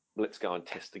 let's go and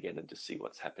test again and just see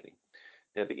what's happening.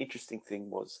 Now, the interesting thing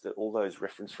was that all those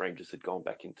reference ranges had gone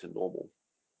back into normal.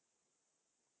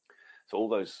 So all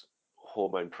those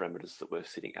hormone parameters that were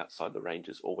sitting outside the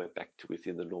ranges all went back to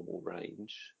within the normal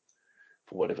range,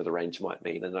 for whatever the range might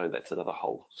mean. I know that's another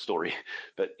whole story,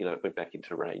 but it went back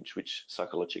into range, which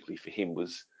psychologically for him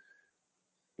was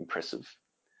impressive.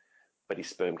 But his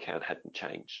sperm count hadn't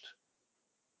changed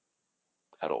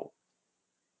at all.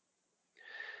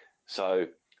 So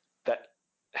that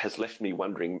has left me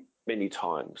wondering many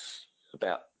times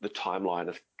about the timeline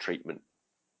of treatment.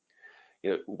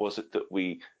 Was it that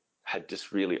we had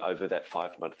just really, over that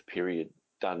 5-month period,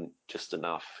 done just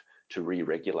enough to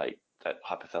re-regulate that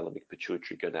hypothalamic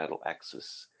pituitary gonadal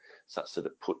axis such that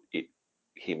it put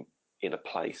him in a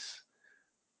place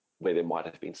where there might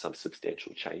have been some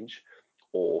substantial change?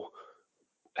 Or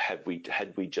had we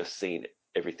just seen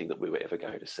everything that we were ever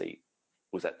going to see?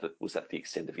 Was that the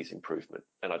extent of his improvement?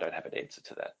 And I don't have an answer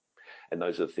to that. And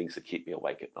those are the things that keep me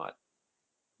awake at night.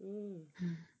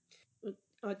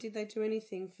 Did they do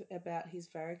anything about his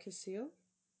varicocele?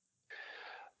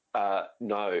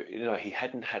 No, he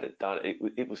hadn't had it done.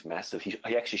 It was massive. He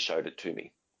actually showed it to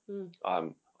me.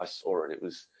 I saw it.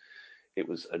 It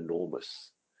was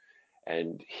enormous,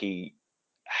 and he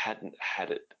hadn't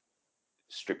had it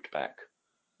stripped back.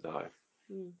 No.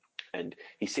 And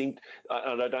he seemed,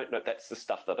 and I don't know, that's the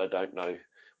stuff that I don't know.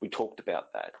 We talked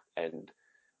about that, and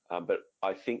But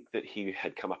I think that he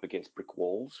had come up against brick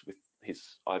walls with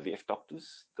his IVF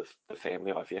doctors, the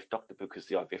family IVF doctor, because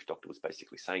the IVF doctor was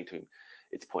basically saying to him,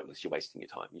 it's pointless, you're wasting your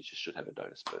time, you just should have a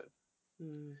donor sperm.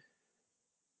 Mm.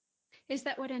 Is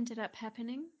that what ended up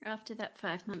happening after that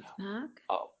 5-month mark?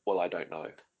 Well, I don't know.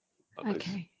 Because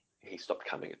Okay. he stopped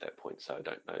coming at that point, so I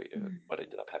don't know what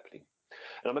ended up happening.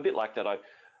 And I'm a bit like that.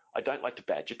 I don't like to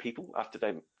badger people after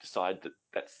they decide that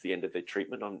that's the end of their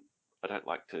treatment. I don't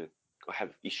like to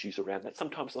have issues around that.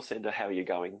 Sometimes I'll send a "how are you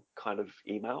going" kind of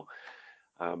email,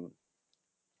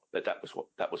 but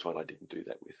that was one I didn't do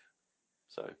that with.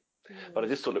 So, but I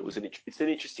just thought it's an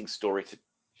interesting story to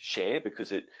share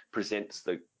because it presents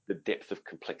the depth of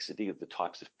complexity of the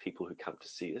types of people who come to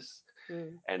see us,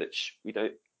 and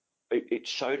it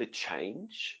showed a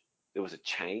change. There was a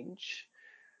change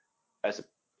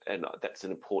and that's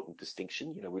an important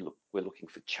distinction. We're looking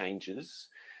for changes,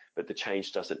 but the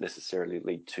change doesn't necessarily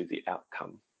lead to the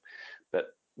outcome. But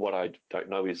what I don't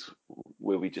know is,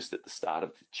 were we just at the start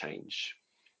of the change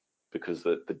because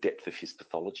the depth of his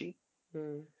pathology,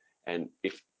 and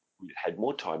if we had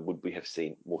more time, would we have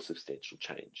seen more substantial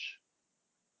change?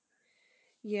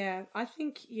 Yeah, I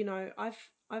think,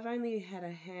 I've only had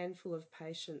a handful of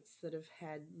patients that have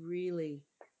had really,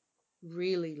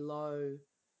 really low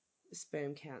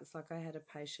sperm counts. Like I had a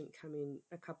patient come in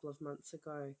a couple of months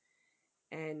ago,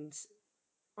 and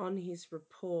on his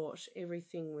report,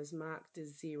 everything was marked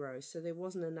as 0. So there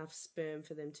wasn't enough sperm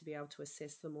for them to be able to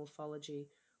assess the morphology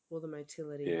or the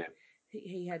motility. Yeah.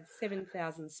 He had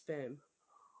 7,000 sperm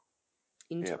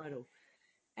in Yeah. total.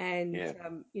 And,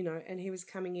 Yeah. and he was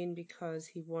coming in because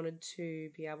he wanted to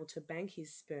be able to bank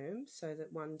his sperm so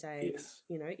that one day, Yes.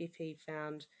 if he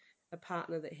found a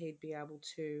partner, that he'd be able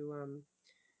to,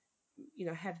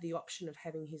 have the option of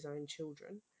having his own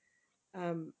children.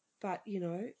 But,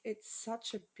 it's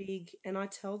such a big, and I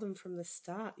tell them from the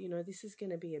start, this is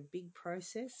going to be a big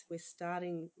process. We're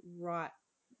starting right,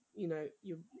 you're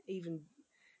even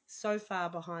so far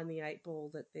behind the 8 ball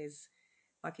that there's,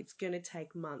 like, it's going to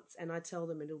take months. And I tell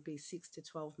them it'll be 6 to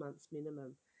 12 months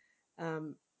minimum.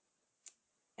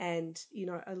 And,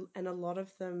 and a lot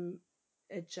of them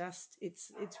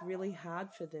it's really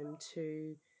hard for them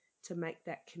to make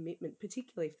that commitment,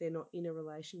 particularly if they're not in a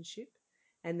relationship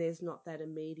and there's not that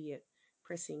immediate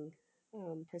pressing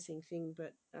thing.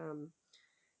 But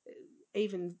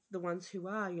even the ones who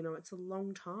are, it's a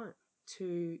long time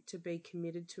to be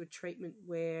committed to a treatment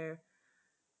where,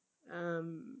 as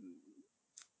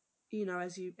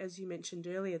you mentioned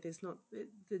earlier, there's not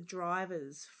the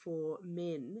drivers for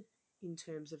men in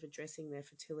terms of addressing their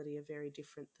fertility are very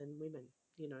different than women.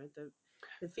 The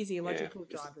physiological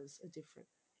drivers are different.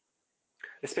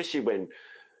 Especially when,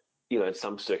 in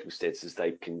some circumstances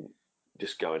they can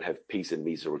just go and have Pisa,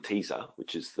 Mesa, or Tesa,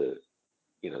 which is the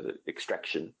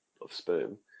extraction of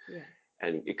sperm,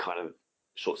 and it kind of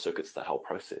short circuits the whole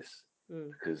process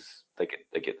because they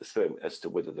get the sperm. As to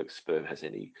whether the sperm has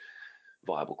any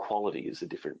viable quality is a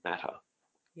different matter.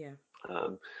 Yeah.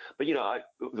 But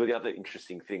the other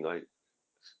interesting thing, I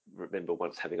remember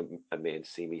once having a man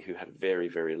see me who had a very,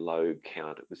 very low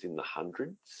count. It was in the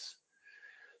hundreds,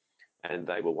 and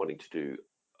they were wanting to do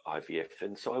IVF,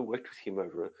 and so I worked with him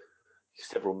over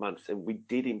several months, and we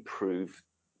did improve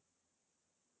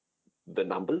the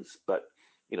numbers, but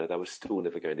they were still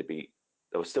never going to be.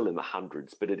 They were still in the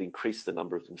hundreds, but it increased the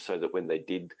number of them so that when they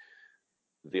did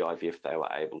the IVF, they were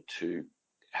able to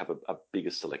have a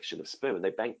bigger selection of sperm, and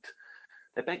they banked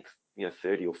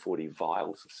 30 or 40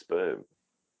 vials of sperm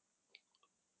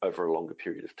over a longer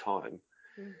period of time.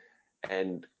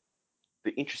 And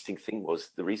the interesting thing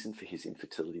was, the reason for his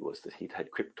infertility was that he'd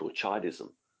had cryptorchidism.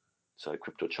 So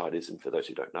cryptorchidism, for those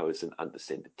who don't know, is an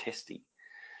undescended testy.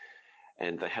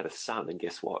 And they had a son, and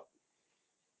guess what?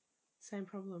 Same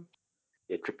problem.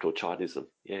 Yeah, cryptorchidism.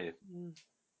 Yeah.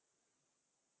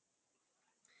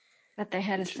 But they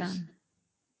had a son.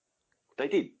 They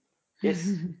did. Yes,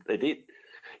 they did.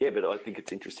 Yeah, but I think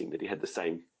it's interesting that he had the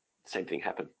same thing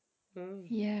happen.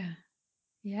 Yeah.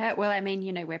 Yeah. Well, I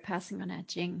mean, we're passing on our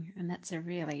Jing, and that's a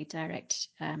really direct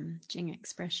Jing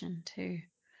expression too.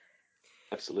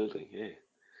 Absolutely.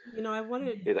 Yeah. I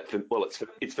wanted. Yeah.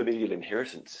 It's familial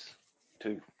inheritance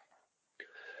too.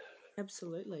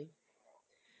 Absolutely.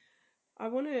 I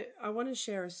want to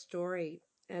share a story,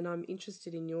 and I'm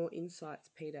interested in your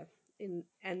insights, Peter. And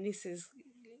this is,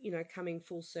 coming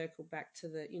full circle back to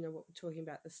the, what we're talking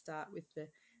about at the start with the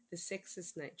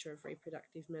sexist nature of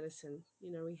reproductive medicine.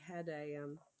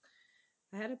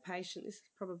 I had a patient. This is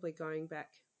probably going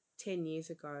back 10 years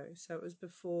ago, so it was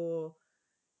before,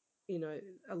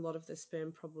 a lot of the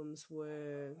sperm problems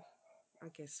were, I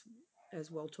guess,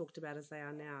 as well talked about as they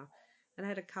are now. And I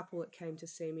had a couple that came to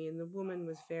see me, and the woman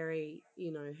was very,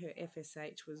 her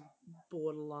FSH was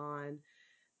borderline.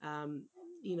 Um,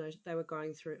 they were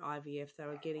going through IVF. They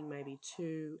were getting maybe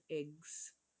 2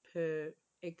 eggs per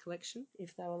egg collection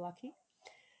if they were lucky.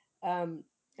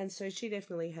 And so she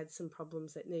definitely had some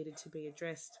problems that needed to be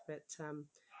addressed. But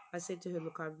I said to her,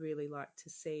 look, I'd really like to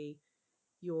see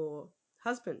your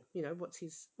husband. What's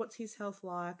his health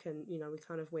like? And we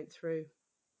kind of went through.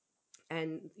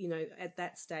 And at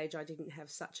that stage, I didn't have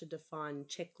such a defined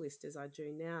checklist as I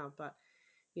do now. But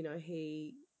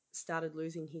he started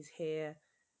losing his hair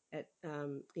at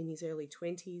in his early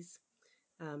 20s.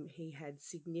 He had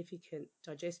significant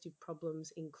digestive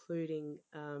problems, including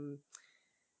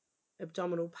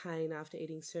abdominal pain after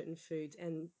eating certain foods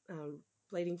and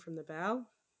bleeding from the bowel.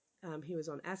 He was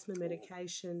on asthma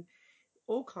medication,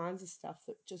 all kinds of stuff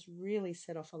that just really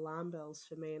set off alarm bells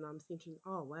for me. And I'm thinking,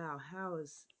 oh wow, how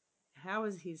is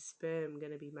his sperm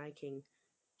going to be making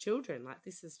children? Like,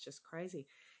 this is just crazy.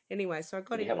 Anyway, so I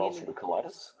got Did he him have in. ulcerative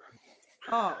colitis?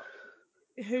 Oh,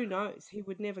 who knows? He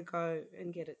would never go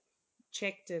and get it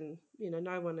checked, and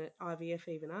no one at IVF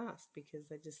even asked, because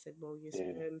they just said, well, your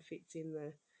Yeah. sperm fits in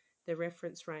the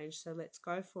reference range, so let's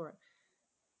go for it.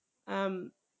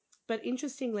 But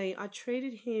interestingly, I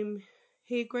treated him.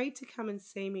 He agreed to come and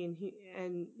see me,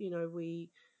 and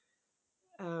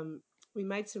we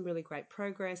made some really great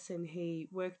progress, and he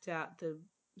worked out the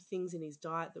things in his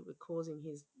diet that were causing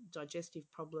his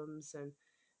digestive problems, and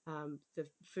the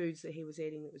foods that he was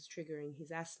eating that was triggering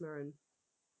his asthma, and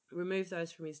removed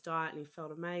those from his diet, and he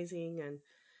felt amazing. And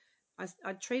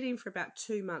I treated him for about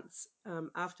 2 months,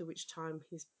 after which time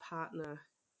his partner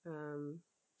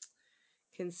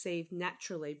conceived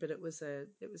naturally, but it was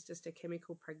just a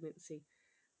chemical pregnancy.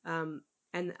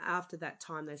 And after that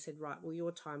time, they said, right, well,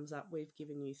 your time's up. We've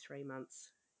given you 3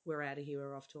 months. We're out of here.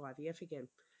 We're off to IVF again.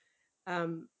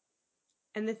 And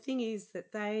the thing is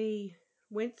that they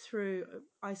went through,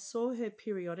 I saw her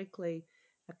periodically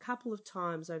a couple of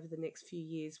times over the next few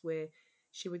years, where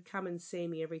she would come and see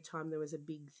me every time there was a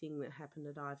big thing that happened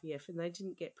at IVF, and they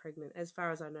didn't get pregnant. As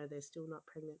far as I know, they're still not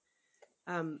pregnant.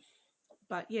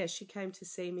 But yeah, she came to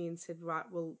see me and said, right,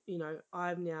 well,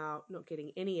 I'm now not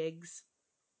getting any eggs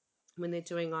when they're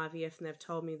doing IVF, and they've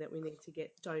told me that we need to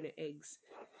get donor eggs.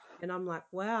 And I'm like,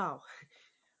 wow,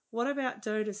 what about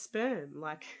donor sperm?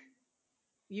 Like,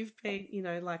 you've been,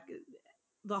 like,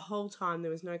 the whole time there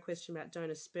was no question about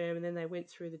donor sperm. And then they went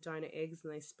through the donor eggs,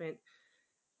 and they spent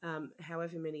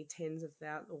however many tens of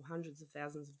thousands or hundreds of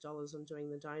thousands of dollars on doing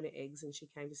the donor eggs. And she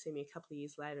came to see me a couple of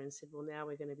years later and said, well, now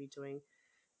we're going to be doing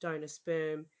donor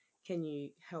sperm. Can you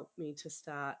help me to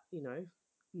start,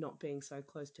 not being so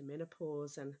close to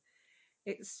menopause? And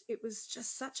it was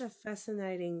just such a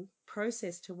fascinating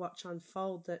process to watch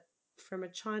unfold, that from a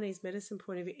Chinese medicine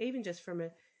point of view, even just from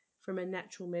a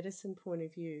natural medicine point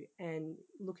of view, and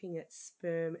looking at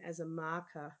sperm as a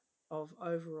marker of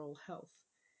overall health,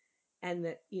 and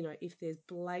that if there's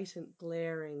blatant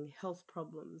glaring health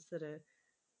problems that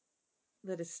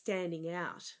are standing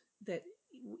out, that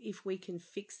if we can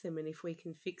fix them, and if we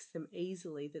can fix them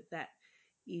easily, that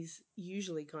is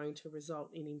usually going to result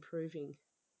in improving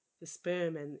the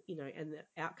sperm and and the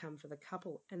outcome for the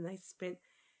couple. And they spent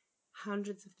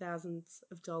hundreds of thousands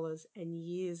of dollars and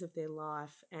years of their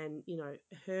life, and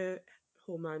her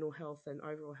hormonal health and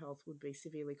overall health would be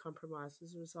severely compromised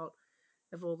as a result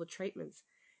of all the treatments.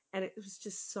 And it was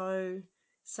just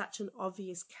such an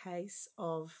obvious case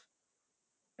of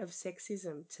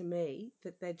sexism to me,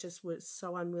 that they just were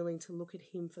so unwilling to look at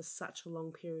him for such a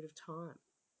long period of time.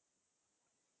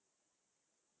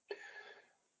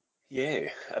 Yeah,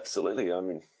 absolutely. I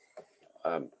mean,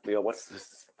 what's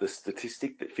the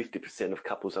statistic that 50% of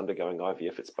couples undergoing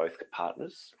IVF, it's both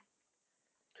partners?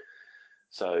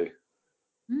 So,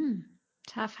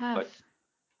 tough half.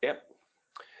 Yep.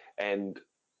 And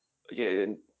yeah,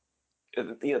 and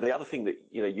the other thing that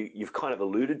you've kind of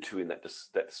alluded to in that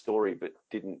story, but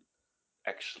didn't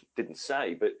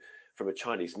say, but from a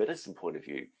Chinese medicine point of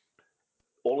view,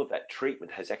 all of that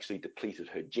treatment has actually depleted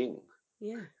her jing.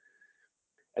 Yeah.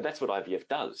 And that's what IVF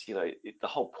does. The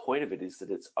whole point of it is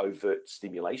that it's overt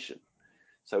stimulation.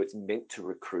 So it's meant to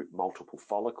recruit multiple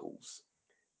follicles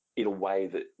in a way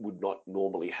that would not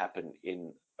normally happen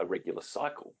in a regular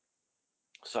cycle.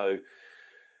 So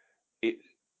it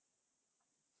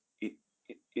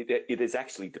is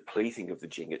actually depleting of the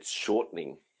jing. It's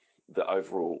shortening the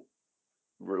overall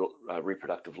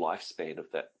reproductive lifespan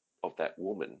of that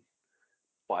woman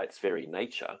by its very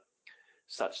nature,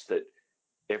 such that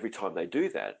every time they do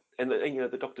that, and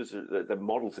the doctors, the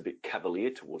model's a bit cavalier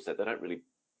towards that. They don't really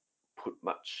put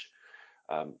much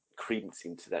credence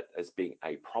into that as being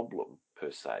a problem per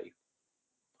se.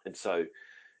 And so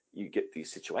you get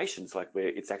these situations like where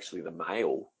it's actually the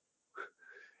male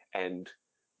and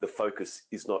the focus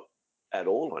is not at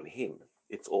all on him.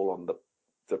 It's all on the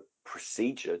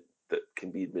procedure that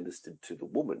can be administered to the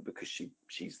woman because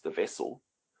she's the vessel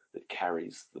that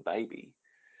carries the baby,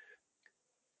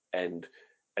 and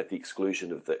at the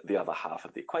exclusion of the other half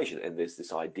of the equation. And there's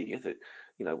this idea that,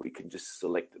 we can just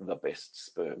select the best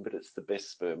sperm, but it's the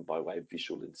best sperm by way of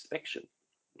visual inspection.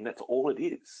 And that's all it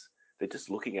is. They're just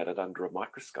looking at it under a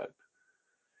microscope.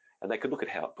 And they could look at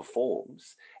how it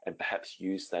performs and perhaps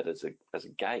use that as a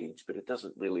gauge, but it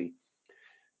doesn't really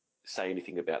say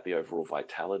anything about the overall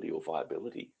vitality or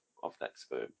viability of that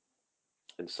sperm.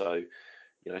 And so,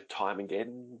 time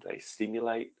again, they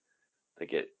stimulate, they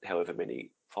get however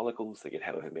many follicles, they get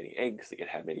however many eggs, they get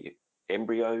how many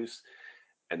embryos,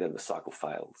 and then the cycle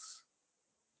fails.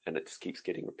 And it just keeps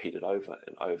getting repeated over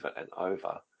and over and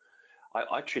over.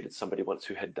 I treated somebody once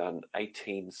who had done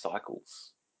 18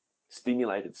 cycles,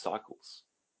 stimulated cycles.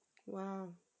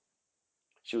 Wow.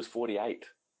 She was 48.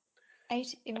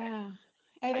 Wow.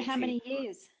 Over 18, how many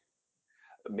years?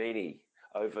 Many.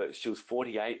 She was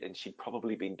 48 and she'd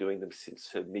probably been doing them since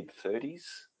her mid-30s.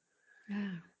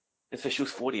 Wow. And so she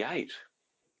was 48.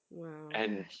 Wow.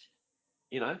 And,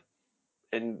 Gosh.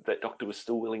 And that doctor was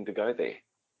still willing to go there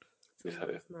with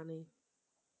her. Of money.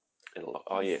 And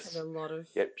yes. A lot of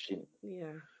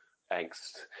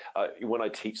angst. When I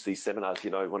teach these seminars,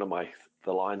 one of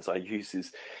the lines I use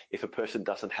is, if a person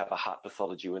doesn't have a heart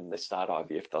pathology when they start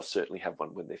IVF, they'll certainly have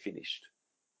one when they're finished.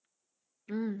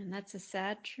 And that's a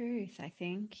sad truth, I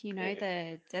think.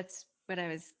 That's what I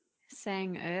was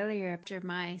saying earlier. After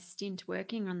my stint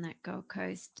working on that Gold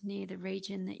Coast near the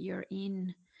region that you're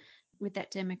in, with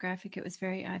that demographic, it was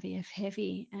very IVF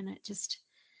heavy, and I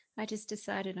just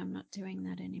decided I'm not doing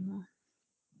that anymore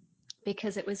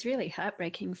because it was really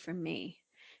heartbreaking for me,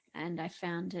 and I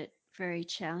found it very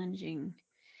challenging,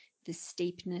 the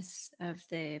steepness of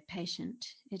the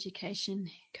patient education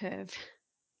curve.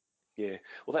 Yeah,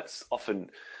 well, that's often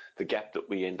the gap that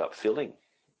we end up filling,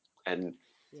 and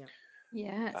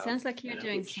it sounds like you're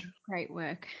doing some great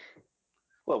work.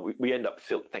 Well, we end up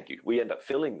thank you. We end up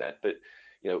filling that, but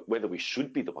whether we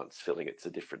should be the ones filling it's a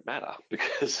different matter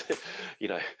because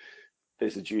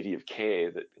there's a duty of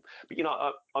care that. But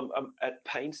I'm at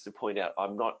pains to point out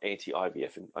I'm not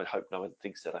anti-IVF, and I hope no one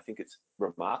thinks that. I think it's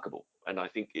remarkable, and I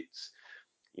think it's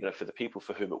for the people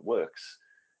for whom it works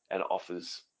and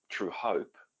offers true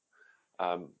hope.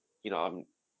 I'm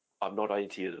not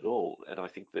anti it at all, and I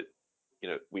think that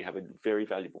we have a very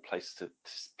valuable place to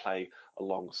play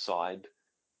alongside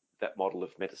that model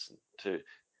of medicine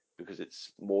because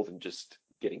it's more than just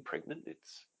getting pregnant,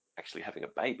 it's actually having a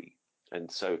baby.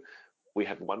 And so we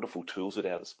have wonderful tools at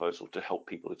our disposal to help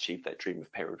people achieve that dream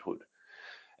of parenthood.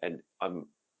 And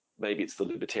maybe it's the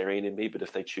libertarian in me, but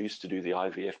if they choose to do the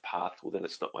IVF path, well, then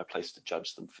it's not my place to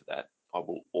judge them for that. I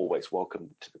will always welcome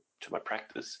to my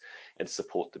practice and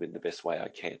support them in the best way I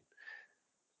can.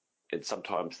 And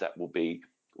sometimes that will be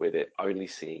where they're only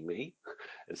seeing me,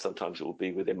 and sometimes it will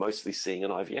be where they're mostly seeing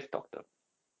an IVF doctor.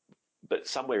 But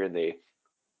somewhere in there,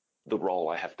 the role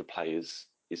I have to play is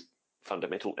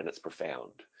fundamental and it's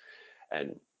profound.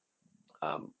 And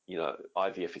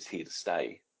IVF is here to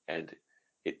stay, and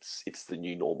it's the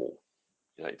new normal.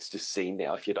 It's just seen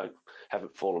now. If you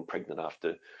haven't fallen pregnant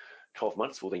after 12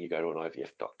 months, well, then you go to an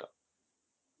IVF doctor,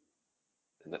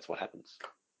 and that's what happens.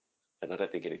 And I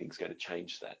don't think anything's going to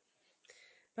change that.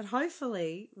 But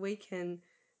hopefully we can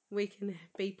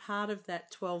be part of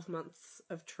that 12 months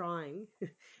of trying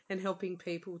and helping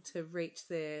people to reach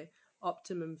their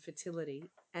optimum fertility,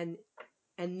 and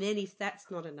then if that's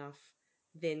not enough,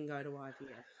 then go to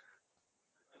IVF.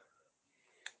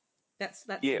 That's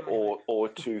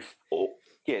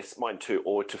yes, mine too,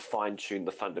 or to fine tune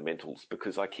the fundamentals,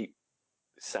 because I keep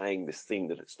saying this thing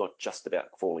that it's not just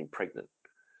about falling pregnant.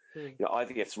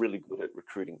 IVF's really good at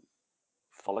recruiting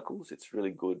follicles. It's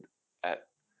really good at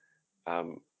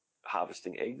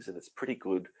harvesting eggs, and it's pretty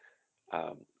good.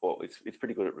 It's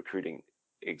pretty good at recruiting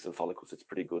eggs and follicles. It's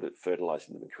pretty good at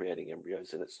fertilizing them and creating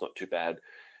embryos, and it's not too bad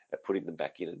at putting them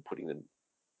back in and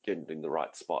getting them in the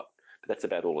right spot. But that's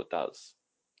about all it does.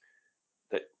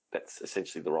 That's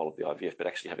essentially the role of the IVF. But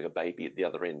actually having a baby at the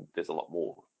other end, there's a lot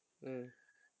more.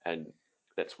 And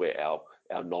that's where our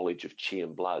knowledge of qi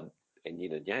and blood and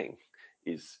yin and yang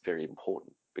is very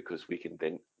important, because we can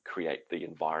then create the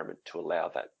environment to allow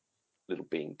that little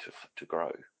being to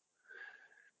grow.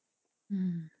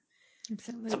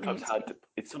 Absolutely.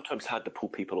 It's sometimes hard to pull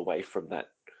people away from that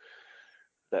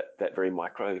very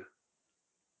micro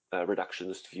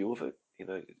reductionist view of it,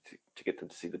 to get them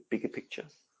to see the bigger picture.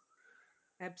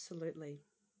 Absolutely.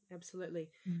 Absolutely.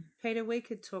 Mm. Peter, we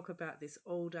could talk about this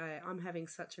all day. I'm having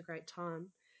such a great time.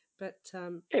 But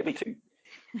Yeah, me too.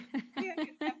 we're going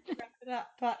to have to wrap it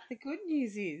up. But the good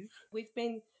news is we've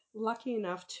been lucky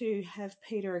enough to have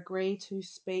Peter agree to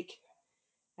speak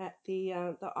at the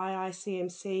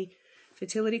IICMC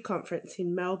Fertility Conference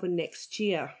in Melbourne next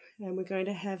year. And we're going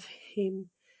to have him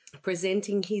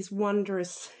presenting his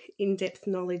wondrous in-depth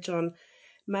knowledge on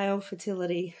male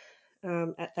fertility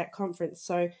at that conference.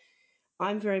 So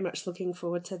I'm very much looking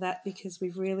forward to that because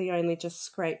we've really only just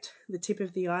scraped the tip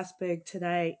of the iceberg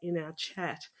today in our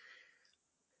chat.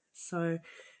 So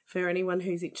for anyone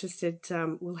who's interested,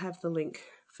 we'll have the link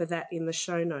for that in the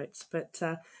show notes. But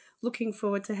looking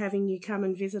forward to having you come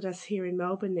and visit us here in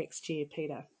Melbourne next year,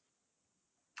 Peter.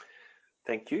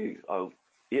 Thank you.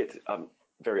 I'm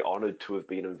very honoured to have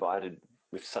been invited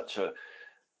with such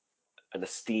an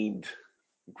esteemed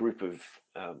group of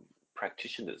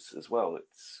practitioners as well.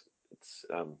 It's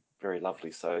very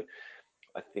lovely. So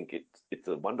I think it's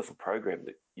a wonderful program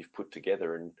that you've put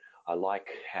together, and I like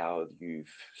how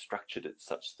you've structured it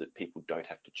such that people don't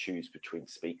have to choose between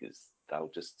speakers.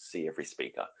 They'll just see every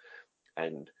speaker,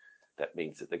 and that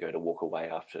means that they're going to walk away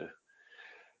after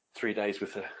 3 days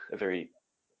with a very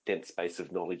dense base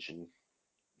of knowledge and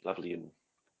lovely and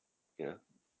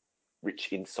rich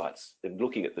insights. And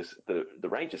looking at the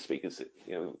range of speakers,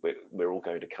 we're all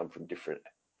going to come from different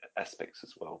aspects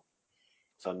as well.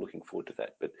 So I'm looking forward to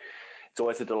that. But it's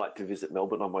always a delight to visit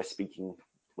Melbourne on my speaking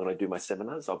when I do my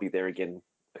seminars. I'll be there again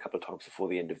a couple of times before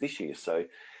the end of this year. So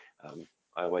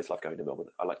I always love going to Melbourne.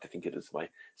 I like to think it is my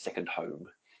second home.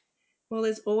 Well,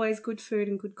 there's always good food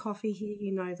and good coffee here.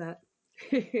 You know that.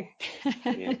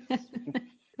 Yes.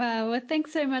 Wow. Well,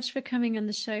 thanks so much for coming on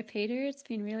the show, Peter. It's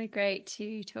been really great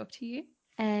to talk to you.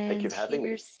 And Thank you for having me.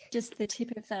 here's just the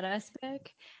tip of that iceberg.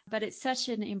 But it's such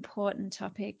an important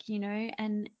topic,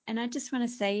 and I just want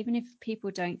to say, even if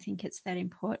people don't think it's that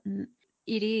important,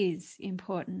 it is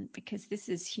important because this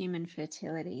is human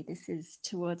fertility. This is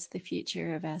towards the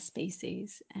future of our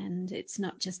species. And it's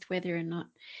not just whether or not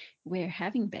we're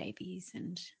having babies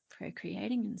and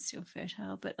procreating and still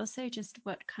fertile, but also just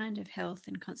what kind of health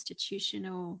and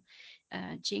constitutional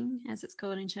jing, as it's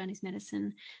called in Chinese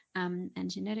medicine, and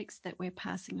genetics that we're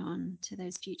passing on to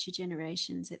those future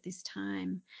generations at this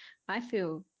time. I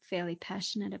feel fairly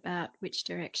passionate about which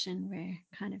direction we're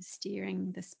kind of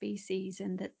steering the species,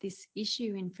 and that this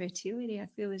issue in fertility I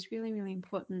feel is really, really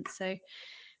important. So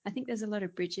I think there's a lot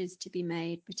of bridges to be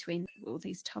made between all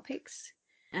these topics.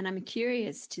 And I'm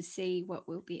curious to see what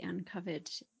will be uncovered,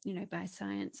 by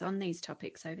science on these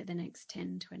topics over the next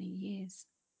 10, 20 years.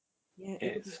 Yeah,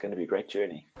 it's going to be a great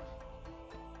journey.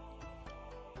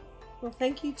 Well,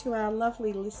 thank you to our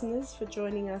lovely listeners for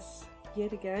joining us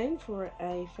yet again for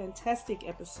a fantastic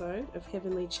episode of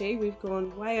Heavenly Chi. We've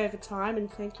gone way over time,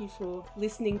 and thank you for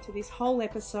listening to this whole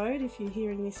episode. If you're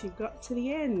hearing this, you've got to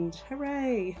the end.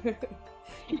 Hooray!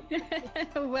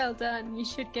 Well done. You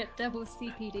should get double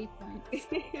CPD points.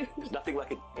 There's nothing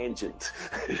like a tangent.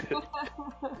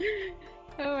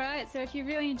 All right. So if you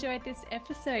really enjoyed this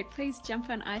episode, please jump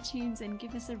on iTunes and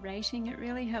give us a rating. It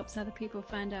really helps other people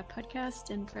find our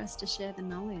podcast and for us to share the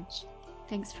knowledge.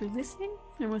 Thanks for listening,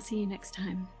 and we'll see you next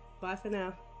time. Bye for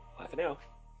now. Bye for now.